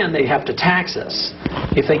they spend, they have to tax us.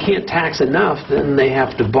 If they can't tax enough, then they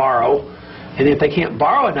have to borrow. And if they can't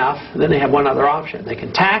borrow enough, then they have one other option. They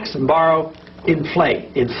can tax and borrow,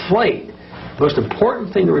 inflate. Inflate. The most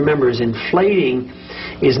important thing to remember is inflating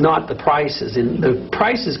is not the prices. The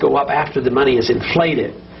prices go up after the money is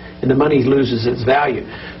inflated, and the money loses its value.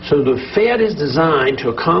 So the Fed is designed to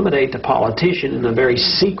accommodate the politician in a very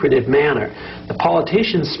secretive manner. The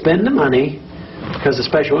politicians spend the money because the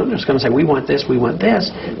special interest is going to say, we want this, we want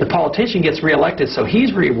this. The politician gets reelected, so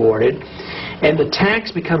he's rewarded, and the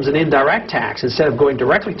tax becomes an indirect tax. Instead of going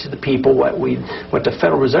directly to the people, what the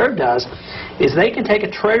Federal Reserve does is they can take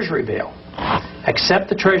a treasury bill, accept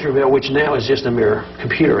the Treasury bill, which now is just a mere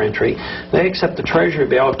computer entry. They accept the Treasury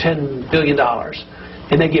bill of $10 billion,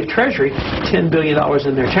 and they give Treasury $10 billion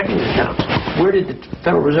in their checking accounts. Where did the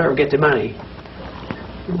Federal Reserve get the money?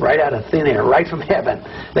 Right out of thin air, right from heaven.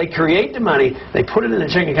 They create the money, they put it in a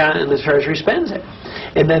checking account, and the Treasury spends it.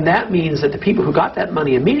 And then that means that the people who got that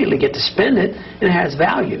money immediately get to spend it, and it has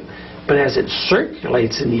value. But as it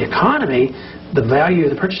circulates in the economy, the value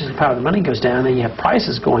of the purchasing power of the money goes down, and you have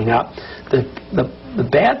prices going up. The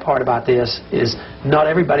bad part about this is not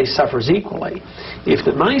everybody suffers equally. If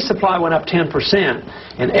the money supply went up 10%,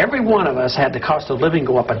 and every one of us had the cost of living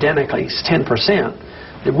go up identically 10%,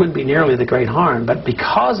 there wouldn't be nearly the great harm. But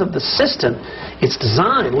because of the system, it's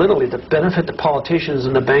designed literally to benefit the politicians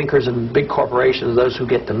and the bankers and big corporations, those who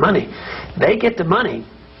get the money. They get the money,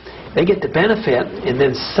 they get the benefit, and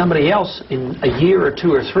then somebody else in a year or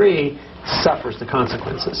two or three suffers the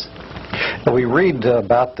consequences. We read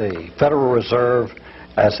about the Federal Reserve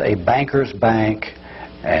as a banker's bank,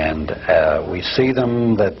 and we see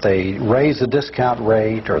them that they raise the discount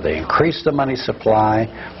rate or they increase the money supply.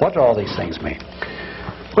 What do all these things mean?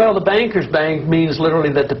 Well, the banker's bank means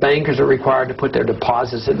literally that the bankers are required to put their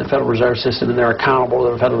deposits in the Federal Reserve System, and they're accountable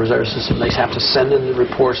to the Federal Reserve System. They have to send in the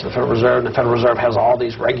reports to the Federal Reserve, and the Federal Reserve has all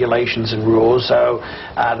these regulations and rules, so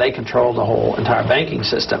they control the whole entire banking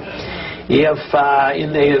system. If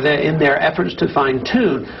in their efforts to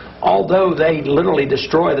fine-tune, although they literally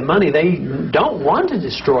destroy the money, they don't want to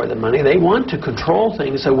destroy the money. They want to control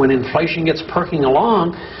things so when inflation gets perking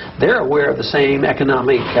along, they're aware of the same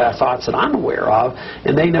economic thoughts that I'm aware of,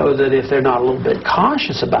 and they know that if they're not a little bit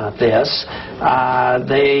cautious about this,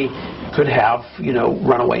 they could have,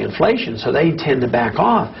 runaway inflation, so they tend to back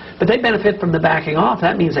off. But they benefit from the backing off.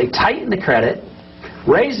 That means they tighten the credit,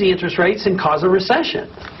 raise the interest rates, and cause a recession.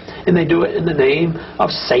 And they do it in the name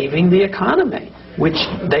of saving the economy, which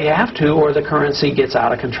they have to, or the currency gets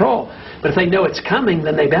out of control. But if they know it's coming,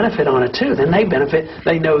 then they benefit on it too. Then they benefit.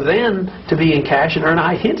 They know then to be in cash and earn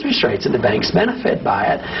high interest rates, and the banks benefit by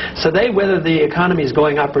it. So they, whether the economy is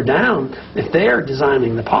going up or down, if they're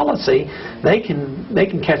designing the policy, they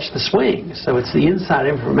can catch the swing. So it's the inside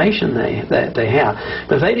information that they have.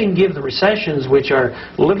 But if they didn't give the recessions, which are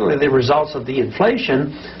literally the results of the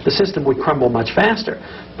inflation, the system would crumble much faster.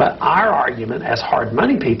 But our argument as hard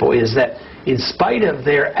money people is that in spite of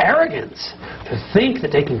their arrogance to think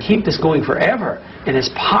that they can keep this going forever, and as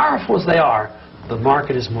powerful as they are, the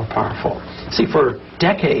market is more powerful. See, for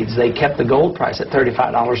decades they kept the gold price at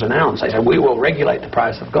 $35 an ounce. They said, we will regulate the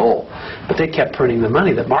price of gold. But they kept printing the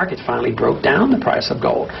money. The market finally broke down the price of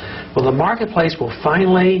gold. Well, the marketplace will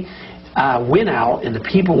finally win out, and the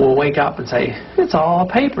people will wake up and say, it's all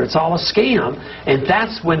paper, it's all a scam. And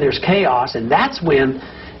that's when there's chaos, and that's when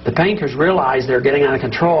the bankers realize they're getting out of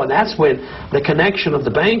control, and that's when the connection of the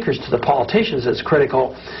bankers to the politicians is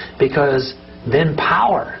critical, because then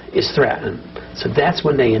power is threatened. So that's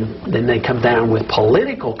when they come down with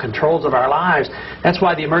political controls of our lives. That's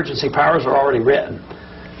why the emergency powers are already written.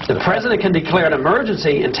 The president can declare an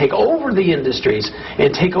emergency and take over the industries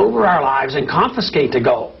and take over our lives and confiscate the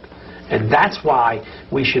gold. And that's why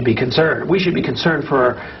we should be concerned. We should be concerned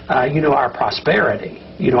for, our prosperity,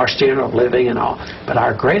 our standard of living and all. But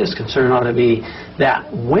our greatest concern ought to be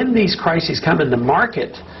that when these crises come in, the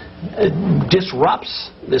market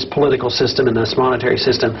disrupts this political system and this monetary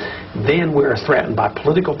system, then we're threatened by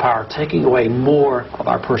political power taking away more of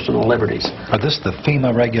our personal liberties. Are this the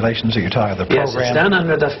FEMA regulations that you're talking about, the program? Yes, it's done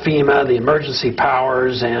under the FEMA, the emergency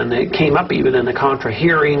powers, and it came up even in the Contra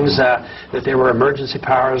hearings that there were emergency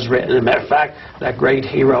powers written. As a matter of fact, that great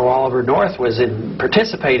hero Oliver North was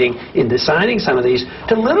participating in deciding some of these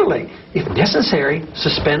to literally, if necessary,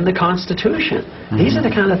 suspend the Constitution. These are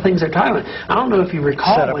the kind of things they're talking about. I don't know if you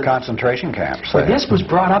recall Set up concentration camps. When this was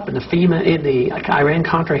brought up in the FEMA, in the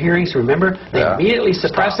Iran-Contra hearings, remember? They immediately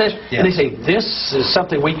suppressed it, and they say, this is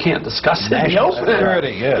something we can't discuss in the open.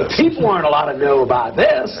 The people aren't allowed to know about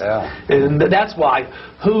this. And that's why,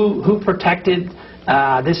 who protected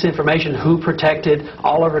this information? Who protected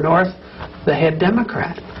Oliver North? The head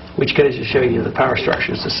Democrat, which goes to show you the power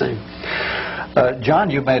structure is the same. John,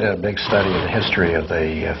 you made a big study of the history of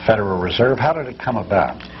the Federal Reserve. How did it come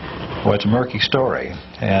about? Well, it's a murky story,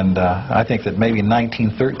 and I think that maybe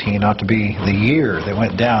 1913 ought to be the year that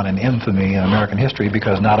went down in infamy in American history,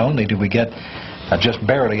 because not only did we get just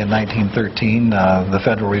barely in 1913 the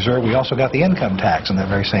Federal Reserve, we also got the income tax in that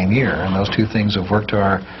very same year, and those two things have worked to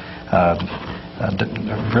our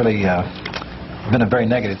really been a very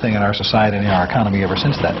negative thing in our society and in our economy ever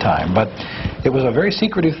since that time. But it was a very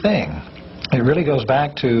secretive thing. It really goes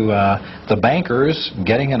back to the bankers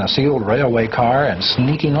getting in a sealed railway car and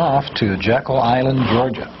sneaking off to Jekyll Island,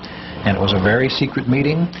 Georgia. and it was a very secret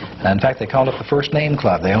meeting. In fact, they called it the First Name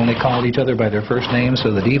Club. They only called each other by their first name,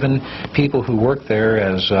 so that even people who worked there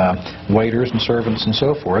as waiters and servants and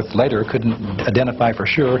so forth later couldn't identify for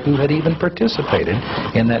sure who had even participated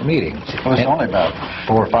in that meeting. It was only about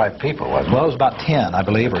 4 or 5 people, wasn't it? Well, it was about 10, I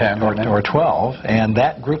believe, or 12, and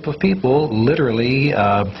that group of people literally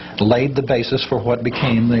laid the basis for what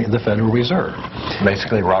became the Federal Reserve.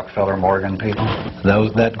 Basically Rockefeller, Morgan people?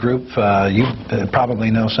 That group, you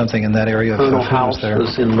probably know something in that area. Colonel House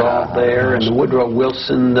was involved there, and the Woodrow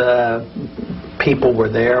Wilson people were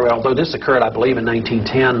there, although this occurred, I believe, in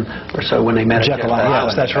 1910 or so when they met at Jekyll Island.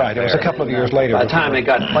 Yes, that's right. It was a couple of years later. By the time it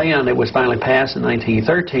got planned, it was finally passed in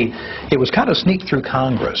 1913. It was kind of sneaked through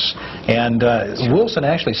Congress, and Wilson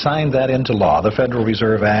actually signed that into law, the Federal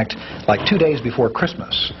Reserve Act, like 2 days before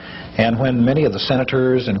Christmas. And when many of the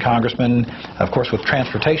senators and congressmen, of course with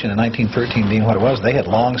transportation in 1913 being what it was, they had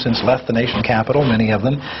long since left the nation capital, many of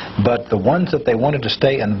them, but the ones that they wanted to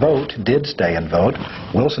stay and vote did stay and vote.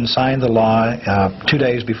 Wilson signed the law 2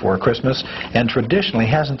 days before Christmas, and traditionally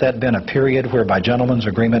hasn't that been a period where by gentleman's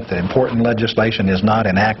agreement the important legislation is not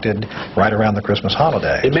enacted right around the Christmas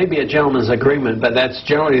holiday? It may be a gentleman's agreement, but that's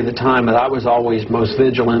generally the time that I was always most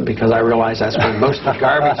vigilant, because I realized that's when most of the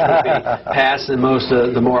garbage would be passed and most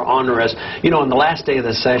of the more onerous. You know, on the last day of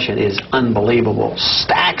the session is unbelievable.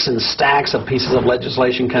 Stacks and stacks of pieces of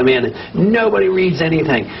legislation come in, and nobody reads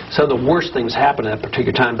anything. So the worst things happen at a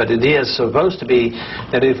particular time, but it is supposed to be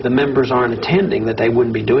that if the members aren't attending, that they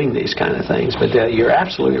wouldn't be doing these kind of things. But you're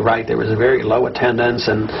absolutely right. There was a very low attendance,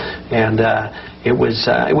 and it was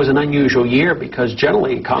an unusual year, because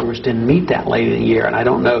generally Congress didn't meet that late in the year, and I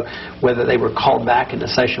don't know whether they were called back into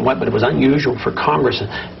session what, but it was unusual for Congress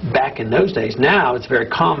back in those days. Now it's very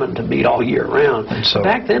common to meet all year round. So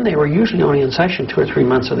back then they were usually only in session 2 or 3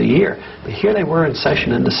 months of the year, but here they were in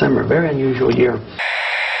session in December. Very unusual year.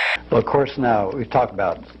 Well, of course, now we've talked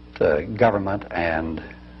about government and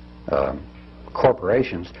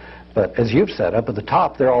corporations. But as you've said, up at the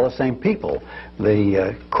top, they're all the same people.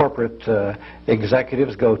 The corporate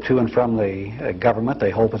executives go to and from the government.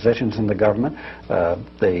 They hold positions in the government.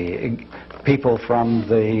 The people from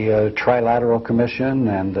the Trilateral Commission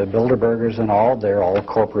and the Bilderbergers and all, they're all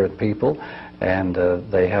corporate people. And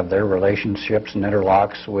they have their relationships and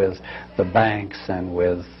interlocks with the banks and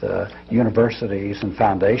with universities and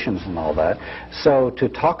foundations and all that. So to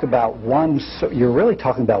talk about you're really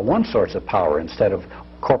talking about one source of power instead of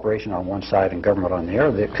corporation on one side and government on the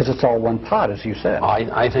other, because it's all one pot, as you said.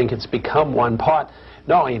 I think it's become one pot.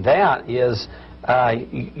 Not only that is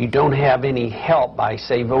you don't have any help by,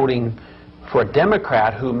 say, voting for a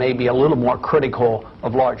Democrat who may be a little more critical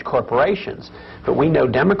of large corporations. But we know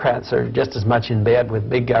Democrats are just as much in bed with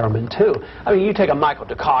big government, too. I mean, you take a Michael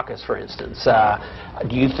Dukakis, for instance.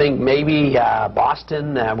 Do you think maybe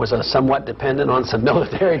Boston was somewhat dependent on some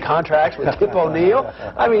military contracts with Tip O'Neill?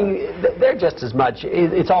 I mean, they're just as much.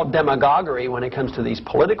 It's all demagoguery when it comes to these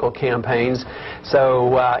political campaigns.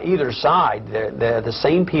 So either side, the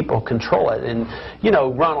same people control it. And, you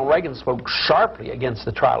know, Ronald Reagan spoke sharply against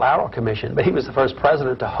the Trilateral Commission, but he was the first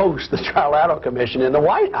president to host the Trilateral Commission in the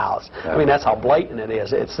White House. I mean, that's how blatant it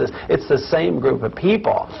is. It's the same group of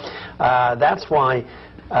people. That's why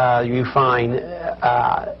you find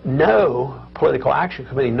no political action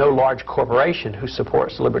committee, no large corporation who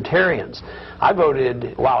supports libertarians. I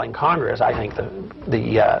voted while in Congress, I think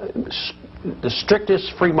the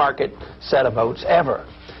strictest free market set of votes ever,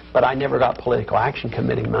 but I never got political action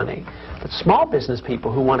committee money. But small business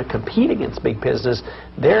people who want to compete against big business,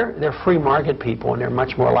 they're free market people, and they're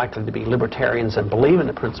much more likely to be libertarians and believe in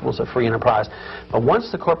the principles of free enterprise. But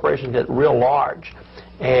once the corporations get real large,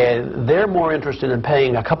 and they're more interested in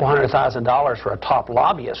paying a couple $100,000 for a top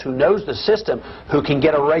lobbyist who knows the system, who can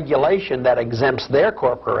get a regulation that exempts their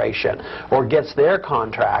corporation or gets their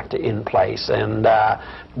contract in place. And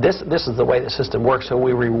this is the way the system works. So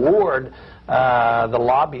we reward the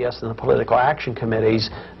lobbyists and the political action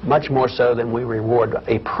committees much more so than we reward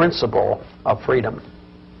a principle of freedom.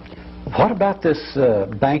 What about this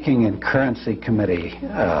Banking and Currency Committee?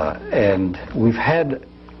 And we've had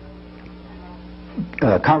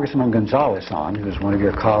Congressman Gonzalez on, who's one of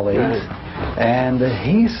your colleagues, and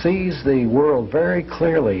he sees the world very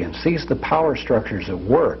clearly and sees the power structures at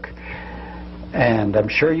work. And I'm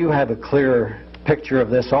sure you have a clear picture of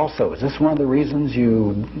this also. Is this one of the reasons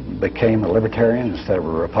you became a libertarian instead of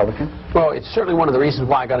a Republican? Well, it's certainly one of the reasons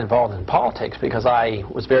why I got involved in politics, because I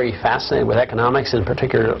was very fascinated with economics and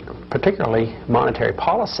particularly monetary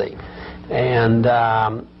policy.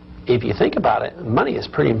 And if you think about it, money is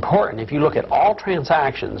pretty important. If you look at all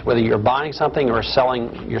transactions, whether you're buying something or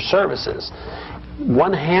selling your services,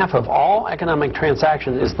 1/2 of all economic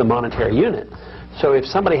transactions is the monetary unit. So if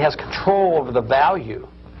somebody has control over the value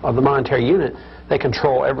of the monetary unit, they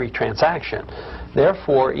control every transaction.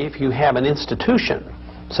 Therefore, if you have an institution,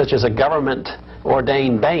 such as a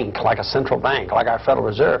government-ordained bank, like a central bank, like our Federal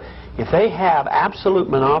Reserve, if they have absolute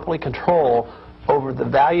monopoly control over the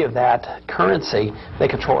value of that currency, they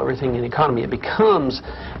control everything in the economy. It becomes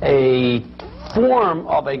a form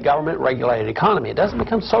of a government-regulated economy. It doesn't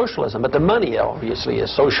become socialism, but the money obviously is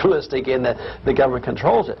socialistic in that the government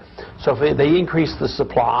controls it. So if they increase the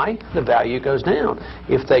supply, the value goes down.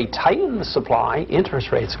 If they tighten the supply,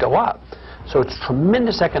 interest rates go up. So it's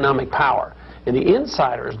tremendous economic power. And the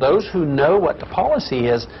insiders, those who know what the policy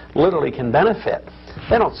is, literally can benefit.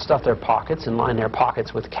 They don't stuff their pockets and line their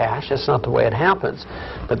pockets with cash. That's not the way it happens.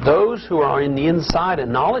 But those who are in the inside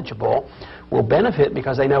and knowledgeable will benefit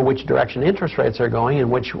because they know which direction interest rates are going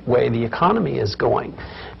and which way the economy is going.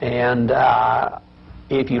 And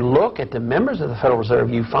if you look at the members of the Federal Reserve,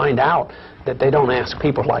 you find out that they don't ask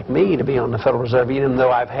people like me to be on the Federal Reserve, even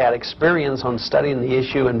though I've had experience on studying the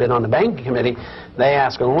issue and been on the banking committee. They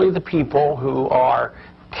ask only the people who are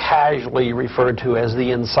casually referred to as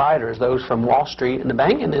the insiders, those from Wall Street and the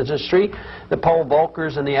banking industry, the Paul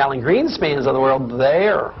Volckers and the Alan Greenspans of the world.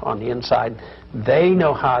 They're on the inside. They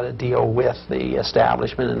know how to deal with the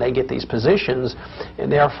establishment, and they get these positions, and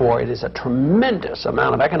therefore it is a tremendous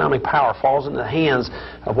amount of economic power falls into the hands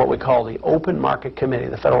of what we call the Open Market Committee,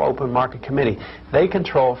 the Federal Open Market Committee. They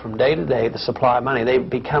control from day to day the supply of money. They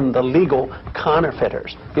become the legal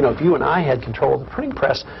counterfeiters. You know, if you and I had control of the printing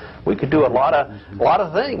press, we could do a lot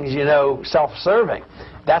of things, you know, self-serving.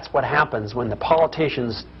 That's what happens when the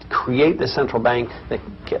politicians create the central bank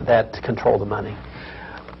that control the money.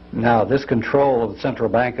 Now, this control of the central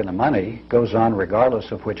bank and the money goes on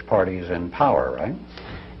regardless of which party is in power, right?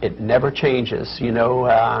 It never changes. You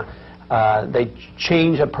know, they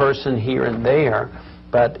change a person here and there,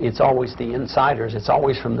 but it's always the insiders. It's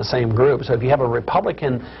always from the same group. So if you have a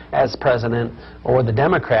Republican as president or the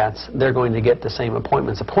Democrats, they're going to get the same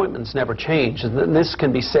appointments. Appointments never change. And this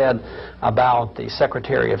can be said about the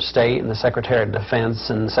Secretary of State and the Secretary of Defense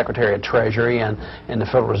and the Secretary of Treasury and the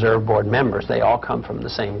Federal Reserve Board members. They all come from the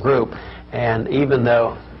same group. And even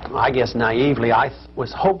though, I guess naively, I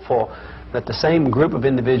was hopeful that the same group of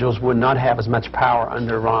individuals would not have as much power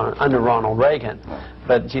under Ronald Reagan.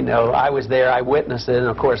 But, you know, I was there, I witnessed it, and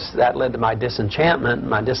of course that led to my disenchantment,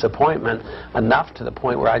 my disappointment, enough to the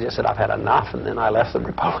point where I just said, I've had enough, and then I left the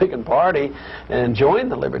Republican Party and joined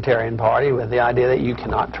the Libertarian Party with the idea that you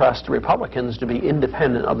cannot trust Republicans to be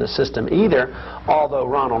independent of the system either, although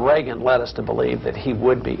Ronald Reagan led us to believe that he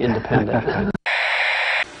would be independent.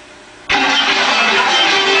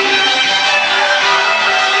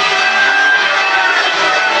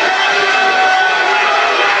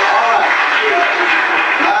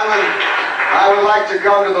 To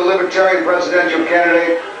come to the Libertarian presidential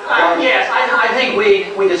candidate? Yes, I think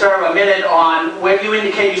we deserve a minute on where you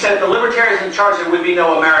indicate, you said if the Libertarians in charge, there would be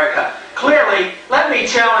no America. Clearly, let me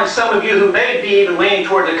challenge some of you who may be even leaning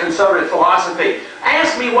toward the conservative philosophy.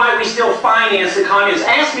 Ask me why we still finance the communists.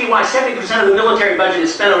 Ask me why 70% of the military budget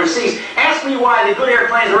is spent overseas. Ask me why the good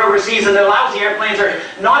airplanes are overseas and the lousy airplanes are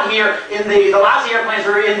not here. The lousy airplanes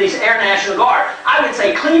are in the Air National Guard. I would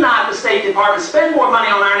say clean out the State Department, spend more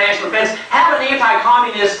money on our national defense, have an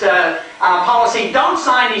anti-communist policy, don't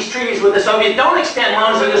sign these treaties with the Soviet, don't extend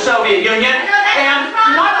loans to the Soviet Union, and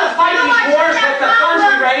not to fight these wars with the funds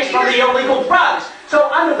we raise from the illegal drugs. So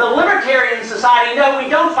under the libertarian society, no, we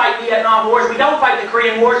don't fight Vietnam wars, we don't fight the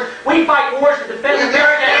Korean wars, we fight wars to defend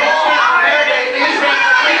America and America.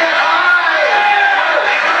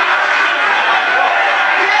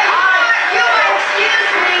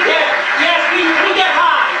 Yes, we get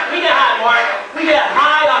high. We get high, Mark. We get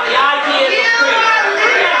high on the ideas of freedom.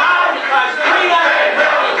 We get high because freedom and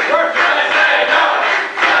liberty is worth it.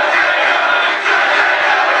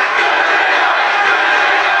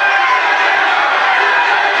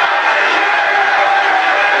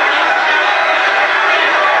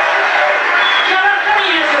 Let me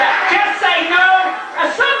answer that.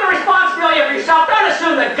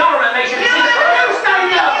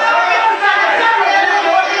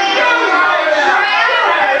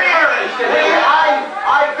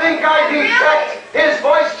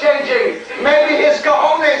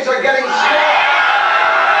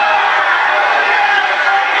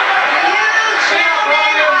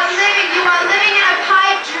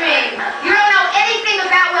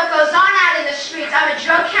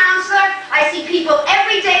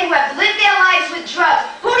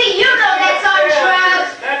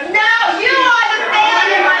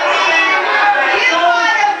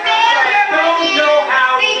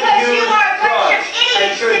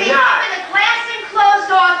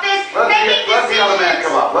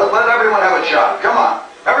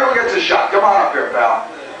 Now,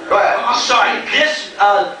 go ahead. I'm sorry. This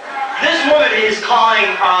woman is calling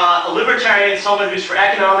a libertarian someone who's for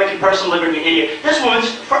economic and personal liberty in India. This woman's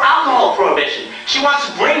for alcohol prohibition. She wants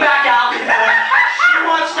to bring back alcohol.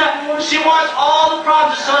 She wants all the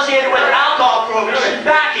problems associated with alcohol prohibition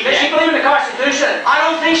back again. Does she believe in the Constitution? I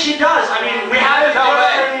don't think she does. I mean, we have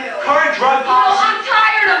current drug policy. I'm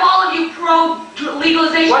tired of all of you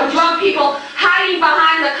pro-legalization of drug people hiding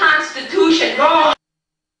behind the Constitution. No.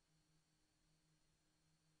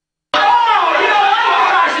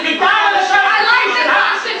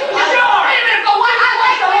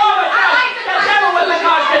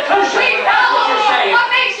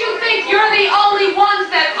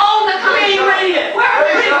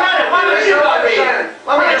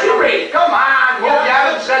 Come on, you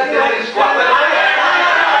haven't said that it's what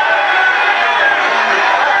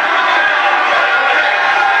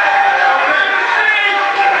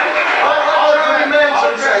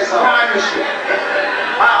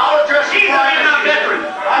I'll address the Vietnam veteran.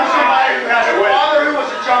 I'm somebody who has a father who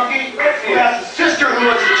was a junkie, who has a sister who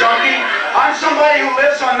was a junkie. I'm somebody who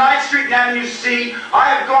lives on 9th Street and Avenue C. I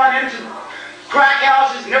have gone into crack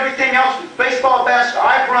houses and everything else with baseball bats.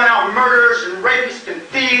 I've run out murderers and rapists and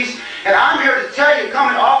thieves. And I'm here to tell you,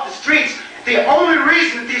 coming off the streets, the only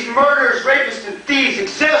reason that these murderers, rapists, and thieves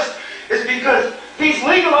exist is because these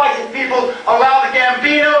legalizing people allow the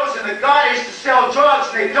Gambinos and the Gottis to sell drugs,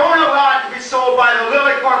 and they don't allow it to be sold by the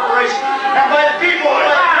Lilly Corporation and by the people who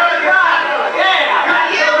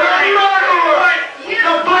like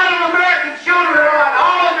the blood of American children are on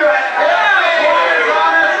all of it.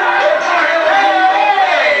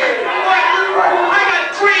 I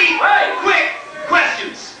got 3 quick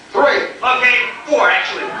questions. 3. Okay, 4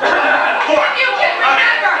 actually. 4. You can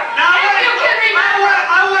remember. Now, You can remember.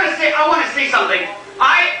 I want to say something.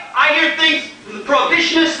 I hear things from the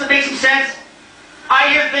prohibitionists that make some sense. I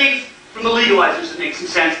hear things from the legalizers that make some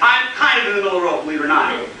sense. I'm kind of in the middle of the road, believe it or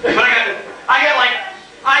not. But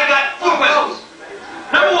I got 4 questions.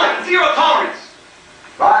 Number 1, zero tolerance.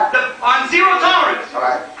 Right. On zero tolerance, All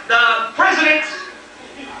right. the President's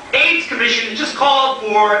AIDS Commission just called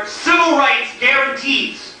for civil rights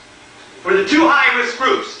guarantees for the 2 high-risk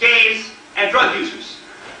groups, gays and drug users.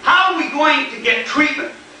 How are we going to get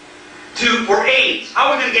treatment for AIDS?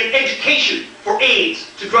 How are we going to get education for AIDS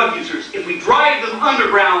to drug users if we drive them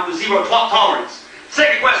underground with zero tolerance?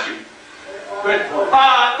 Second question.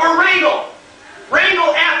 For Rangel.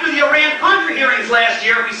 Rangel, after the Iran-Contra hearings last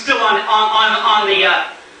year, he's still on the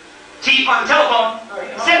telephone,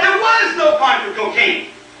 said there was no Contra cocaine.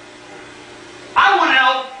 I want to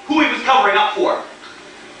know who he was covering up for.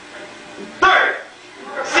 Third,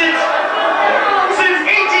 since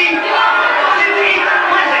 18...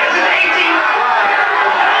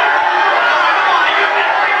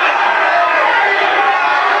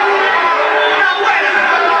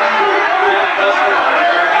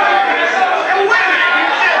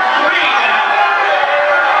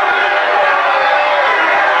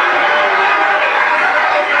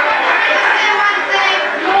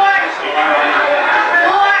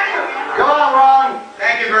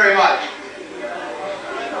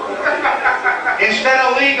 Instead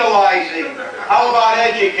of legalizing, how about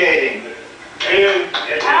educating?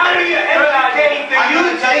 How do you educate the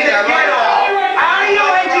youth in the ghetto? How do you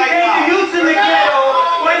educate the youth in the ghetto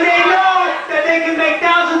when they know that they can make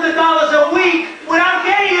thousands of dollars a week without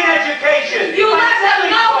getting an education? You let them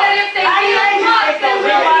know that if they deal drugs, they will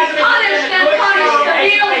be punished and punished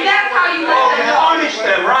severely. That's how you let them know. Punish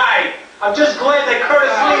them, right. I'm just glad that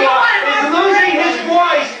Curtis Lee is losing his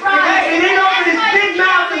voice because he didn't open his big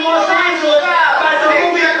mouth in Los Angeles about the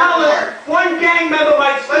movie Colors. One gang member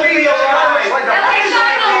might still be alive. How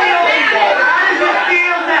does it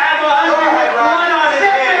feel to have a husband with blood on his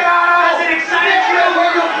head? Does it excite you?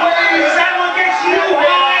 Is that what gets you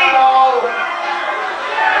high?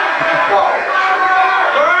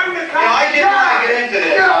 Burn the country. I didn't want to get into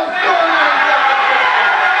this.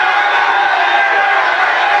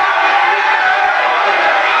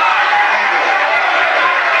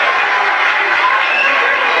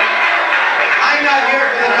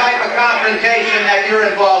 Confrontation that you're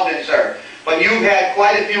involved in, sir. But you've had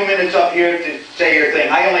quite a few minutes up here to say your thing.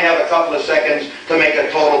 I only have a couple of seconds to make a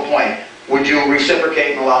total point. Would you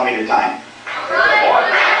reciprocate and allow me the time?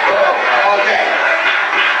 Okay.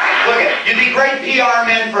 Look at you'd be great PR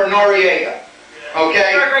men for Noriega. Okay?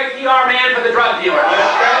 You're a great PR man for the drug dealer. Okay.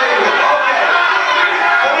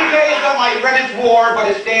 Let me tell you something, my friend, it's war, but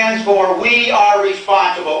it stands for we are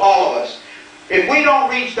responsible, all of us. If we don't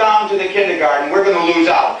reach down to the kindergarten, we're going to lose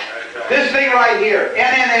out. This thing right here,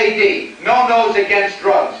 NNAD, No Nose Against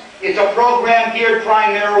Drugs. It's a program geared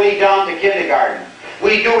primarily down to kindergarten.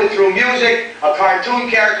 We do it through music, a cartoon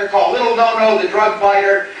character called Little No-No, the drug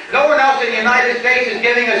fighter. No one else in the United States is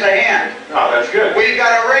giving us a hand. No, that's good. We've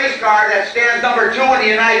got a race car that stands number 2 in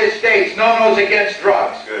the United States, No-No's Against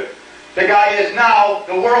Drugs. Good. The guy is now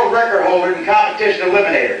the world record holder in competition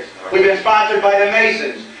eliminators. We've been sponsored by the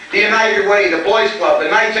Masons, the United Way, the Boys Club,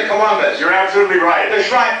 the Knights of Columbus. You're absolutely right. The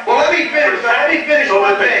Shrine. Well, let me finish So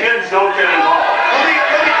one that the thing. kids don't get involved. Let me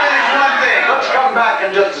finish one thing. Let's come back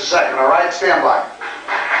in just a second, all right? Stand by.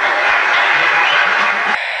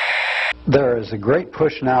 There is a great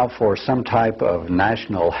push now for some type of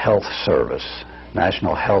national health service,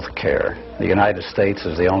 national health care. The United States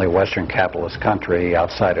is the only Western capitalist country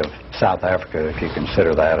outside of South Africa, if you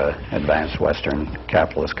consider that an advanced Western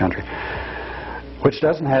capitalist country, which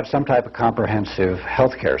doesn't have some type of comprehensive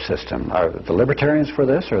health care system. Are the libertarians for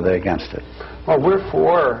this, or are they against it? Well, we're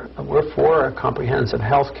for a comprehensive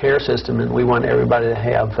health care system, and we want everybody to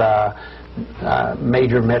have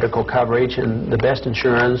major medical coverage and the best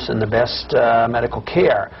insurance and the best medical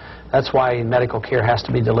care. That's why medical care has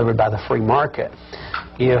to be delivered by the free market.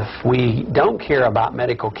 If we don't care about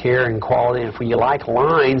medical care and quality, and if you like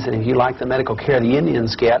lines, and if you like the medical care the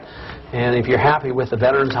Indians get, and if you're happy with the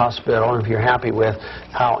Veterans Hospital, and if you're happy with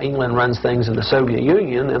how England runs things in the Soviet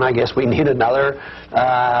Union, then I guess we need another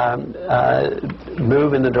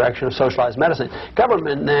move in the direction of socialized medicine.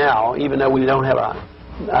 Government now, even though we don't have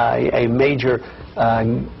a major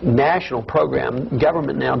national program,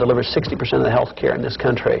 government now delivers 60% of the health care in this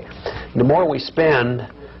country. And the more we spend,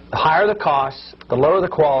 the higher the costs, the lower the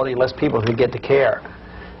quality, less people can get to care.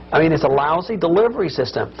 I mean, it's a lousy delivery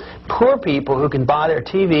system. Poor people who can buy their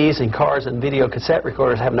TVs and cars and video cassette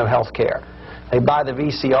recorders have no health care. They buy the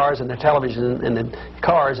VCRs and the television and the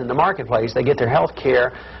cars in the marketplace. They get their health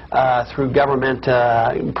care through government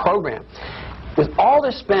program. With all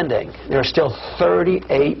this spending, there are still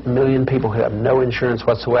 38 million people who have no insurance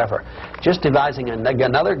whatsoever. Just devising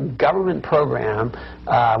another government program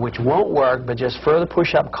which won't work, but just further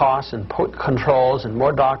push up costs and put controls and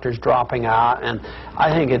more doctors dropping out. And I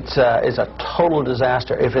think it's a total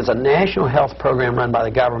disaster. If it's a national health program run by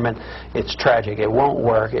the government, it's tragic. It won't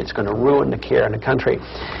work. It's going to ruin the care in the country.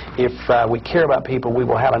 If we care about people, we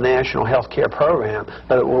will have a national health care program,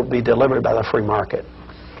 but it will be delivered by the free market.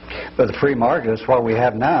 But the free market is what we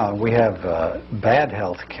have now. We have bad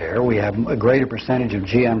health care. We have a greater percentage of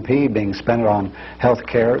GMP being spent on health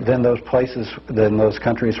care than those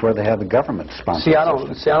countries where they have the government sponsored. See, I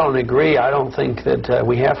don't agree. I don't think that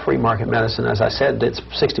we have free market medicine. As I said, it's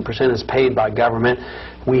 60% is paid by government.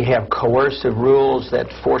 We have coercive rules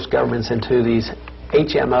that force governments into these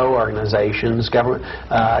HMO organizations. Government,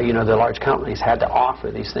 the large companies had to offer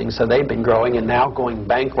these things, so they've been growing and now going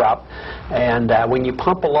bankrupt. And when you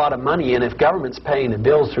pump a lot of money in, if government's paying the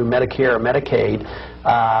bills through Medicare or Medicaid,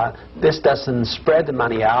 this doesn't spread the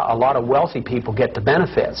money out. A lot of wealthy people get the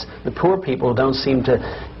benefits. The poor people don't seem to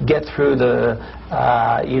get through the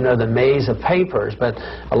the maze of papers. But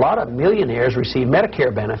a lot of millionaires receive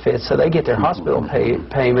Medicare benefits, so they get their hospital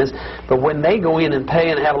payments. But when they go in and pay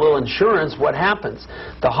and have a little insurance, what happens?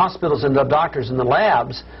 The hospitals and the doctors and the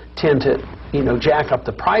labs tend to jack up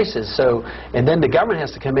the prices. So, and then the government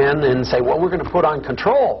has to come in and say, well, we're going to put on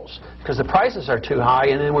controls because the prices are too high,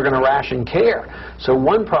 and then we're going to ration care. So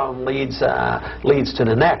one problem leads to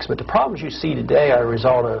the next. But the problems you see today are a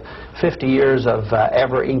result of 50 years of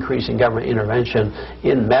ever-increasing government intervention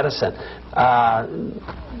in medicine.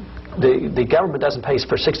 The government doesn't pay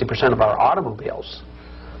for 60% of our automobiles,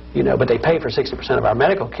 but they pay for 60% of our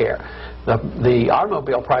medical care. The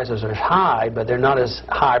automobile prices are high, but they're not as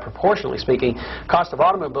high proportionally speaking. Cost of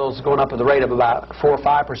automobiles is going up at the rate of about 4 or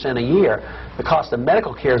 5% a year. The cost of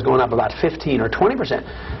medical care is going up about 15 or 20%.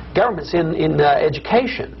 Government's in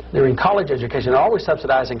education. They're in college education. They're always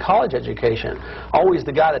subsidizing college education. Always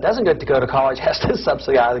the guy that doesn't get to go to college has to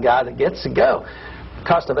subsidize the guy that gets to go. The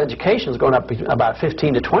cost of education is going up about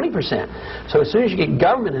 15 to 20%. So as soon as you get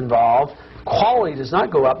government involved, quality does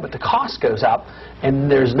not go up, but the cost goes up, and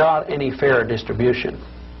there's not any fair distribution.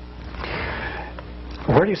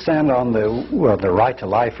 Where do you stand on the right to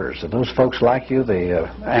lifers? Are those folks like you, the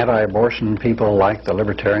anti-abortion people like the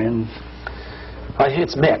libertarians?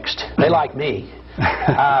 It's mixed. They like me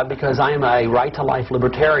because I'm a right-to-life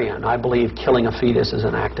libertarian. I believe killing a fetus is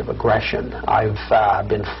an act of aggression. I've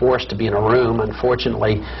been forced to be in a room,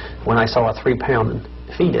 unfortunately, when I saw a 3-pound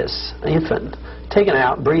fetus, infant, taken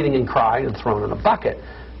out, breathing and crying, and thrown in a bucket.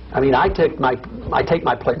 I mean, I take my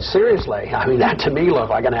pledge seriously. I mean, that to me looked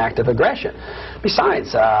like an act of aggression.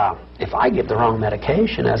 Besides, if I give the wrong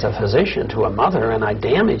medication as a physician to a mother and I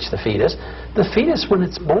damage the fetus when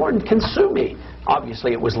it's born can sue me.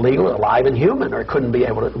 obviously it was legal, alive, and human, or it wouldn't be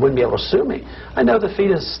able to sue me. I know the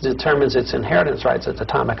fetus determines its inheritance rights at the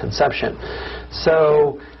time of conception.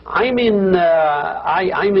 So I'm in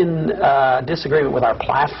disagreement with our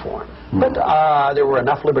platform. But there were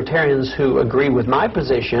enough libertarians who agree with my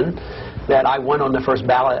position that I won on the first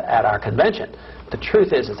ballot at our convention. The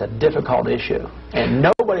truth is, it's a difficult issue, and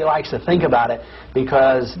nobody likes to think about it,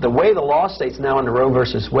 because the way the law states now under Roe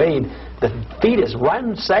versus Wade, the fetus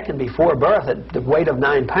 1 second before birth at the weight of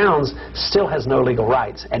 9 pounds still has no legal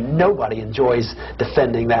rights, and nobody enjoys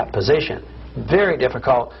defending that position. Very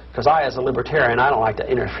difficult, because I, as a libertarian, I don't like to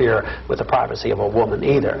interfere with the privacy of a woman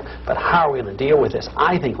either. But how are we going to deal with this?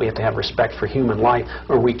 I think we have to have respect for human life,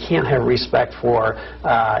 or we can't have respect for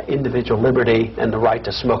individual liberty and the right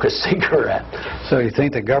to smoke a cigarette. So you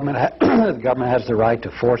think the government has the right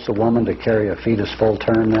to force a woman to carry a fetus full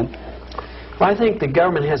term then? I think the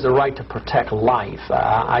government has the right to protect life.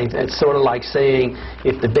 It's sort of like saying,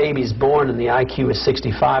 if the baby's born and the IQ is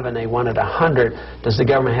 65 and they wanted 100, does the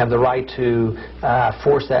government have the right to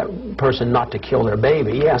force that person not to kill their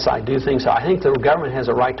baby? Yes, I do think so. I think the government has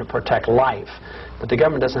a right to protect life, but the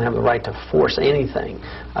government doesn't have the right to force anything.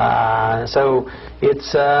 So it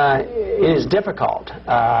is difficult,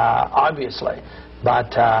 obviously.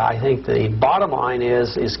 But I think the bottom line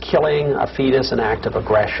is killing a fetus an act of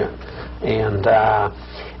aggression. And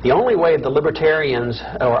the only way the libertarians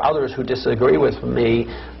or others who disagree with me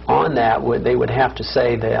on that they would have to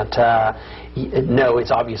say that no,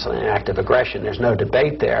 it's obviously an act of aggression. There's no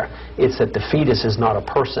debate there. It's that the fetus is not a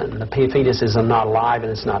person. The fetus is not alive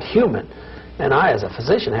and it's not human. And I, as a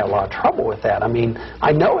physician, have a lot of trouble with that. I mean,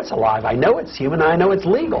 I know it's alive, I know it's human, I know it's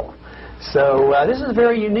legal. So this is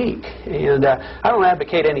very unique, and I don't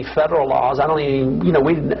advocate any federal laws. I don't even,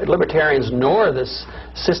 we libertarians nor this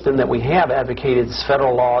system that we have advocated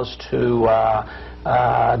federal laws to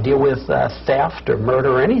deal with theft or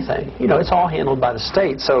murder or anything. It's all handled by the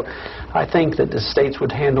states. So I think that the states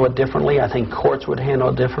would handle it differently. I think courts would handle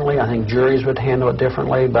it differently. I think juries would handle it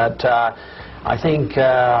differently. But I think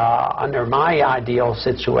under my ideal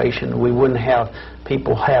situation, we wouldn't have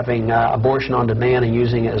people having abortion on demand and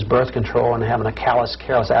using it as birth control and having a callous,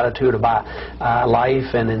 careless attitude about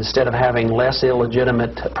life, and instead of having less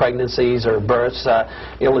illegitimate pregnancies or births,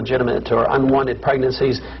 illegitimate or unwanted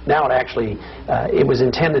pregnancies, now it was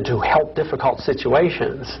intended to help difficult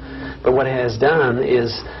situations. But what it has done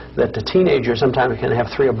is that the teenager sometimes can have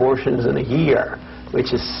 3 abortions in a year,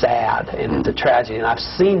 which is sad, and it's a tragedy. And I've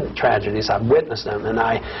seen the tragedies, I've witnessed them, and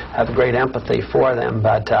I have great empathy for them,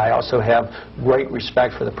 but I also have great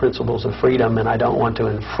respect for the principles of freedom, and I don't want to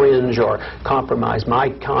infringe or compromise my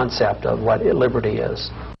concept of what liberty is.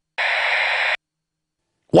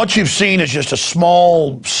 What you've seen is just a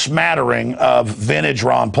small smattering of vintage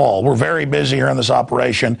Ron Paul. We're very busy here in this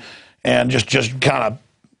operation, and just kind of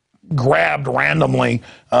grabbed randomly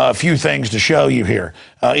a few things to show you here.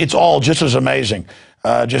 It's all just as amazing.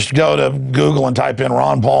 Just go to Google and type in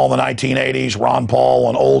Ron Paul in the 1980s, Ron Paul,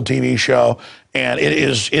 an old TV show, and it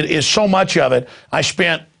is so much of it. I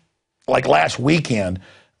spent, like last weekend,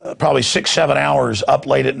 probably 6-7 hours up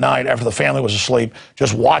late at night after the family was asleep,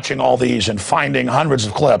 just watching all these and finding hundreds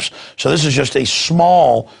of clips. So this is just a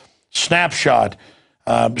small snapshot.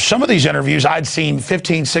 Some of these interviews I'd seen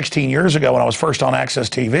 15, 16 years ago when I was first on Access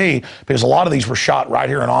TV, because a lot of these were shot right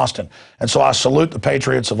here in Austin. And so I salute the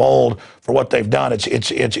patriots of old for what they've done.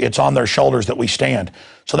 It's on their shoulders that we stand.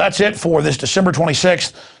 So that's it for this December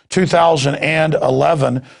 26th,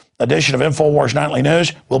 2011 edition of InfoWars Nightly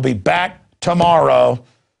News. We'll be back tomorrow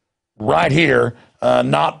right here,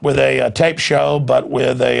 not with a tape show, but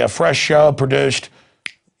with a fresh show produced,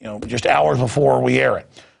 just hours before we air it.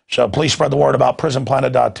 So please spread the word about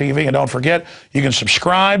prisonplanet.tv. And don't forget, you can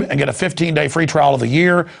subscribe and get a 15-day free trial of the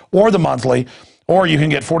year or the monthly, or you can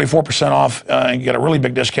get 44% off and get a really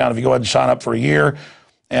big discount if you go ahead and sign up for a year.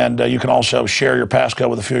 And you can also share your passcode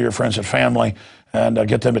with a few of your friends and family and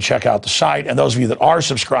get them to check out the site. And those of you that are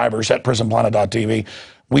subscribers at prisonplanet.tv,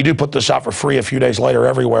 we do put this out for free a few days later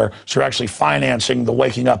everywhere, so you're actually financing the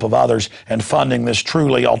waking up of others and funding this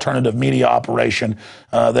truly alternative media operation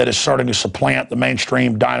that is starting to supplant the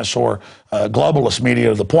mainstream dinosaur globalist media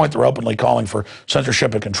to the point they're openly calling for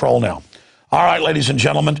censorship and control now. All right, ladies and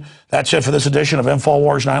gentlemen, that's it for this edition of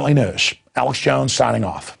InfoWars Nightly News. Alex Jones signing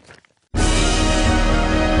off.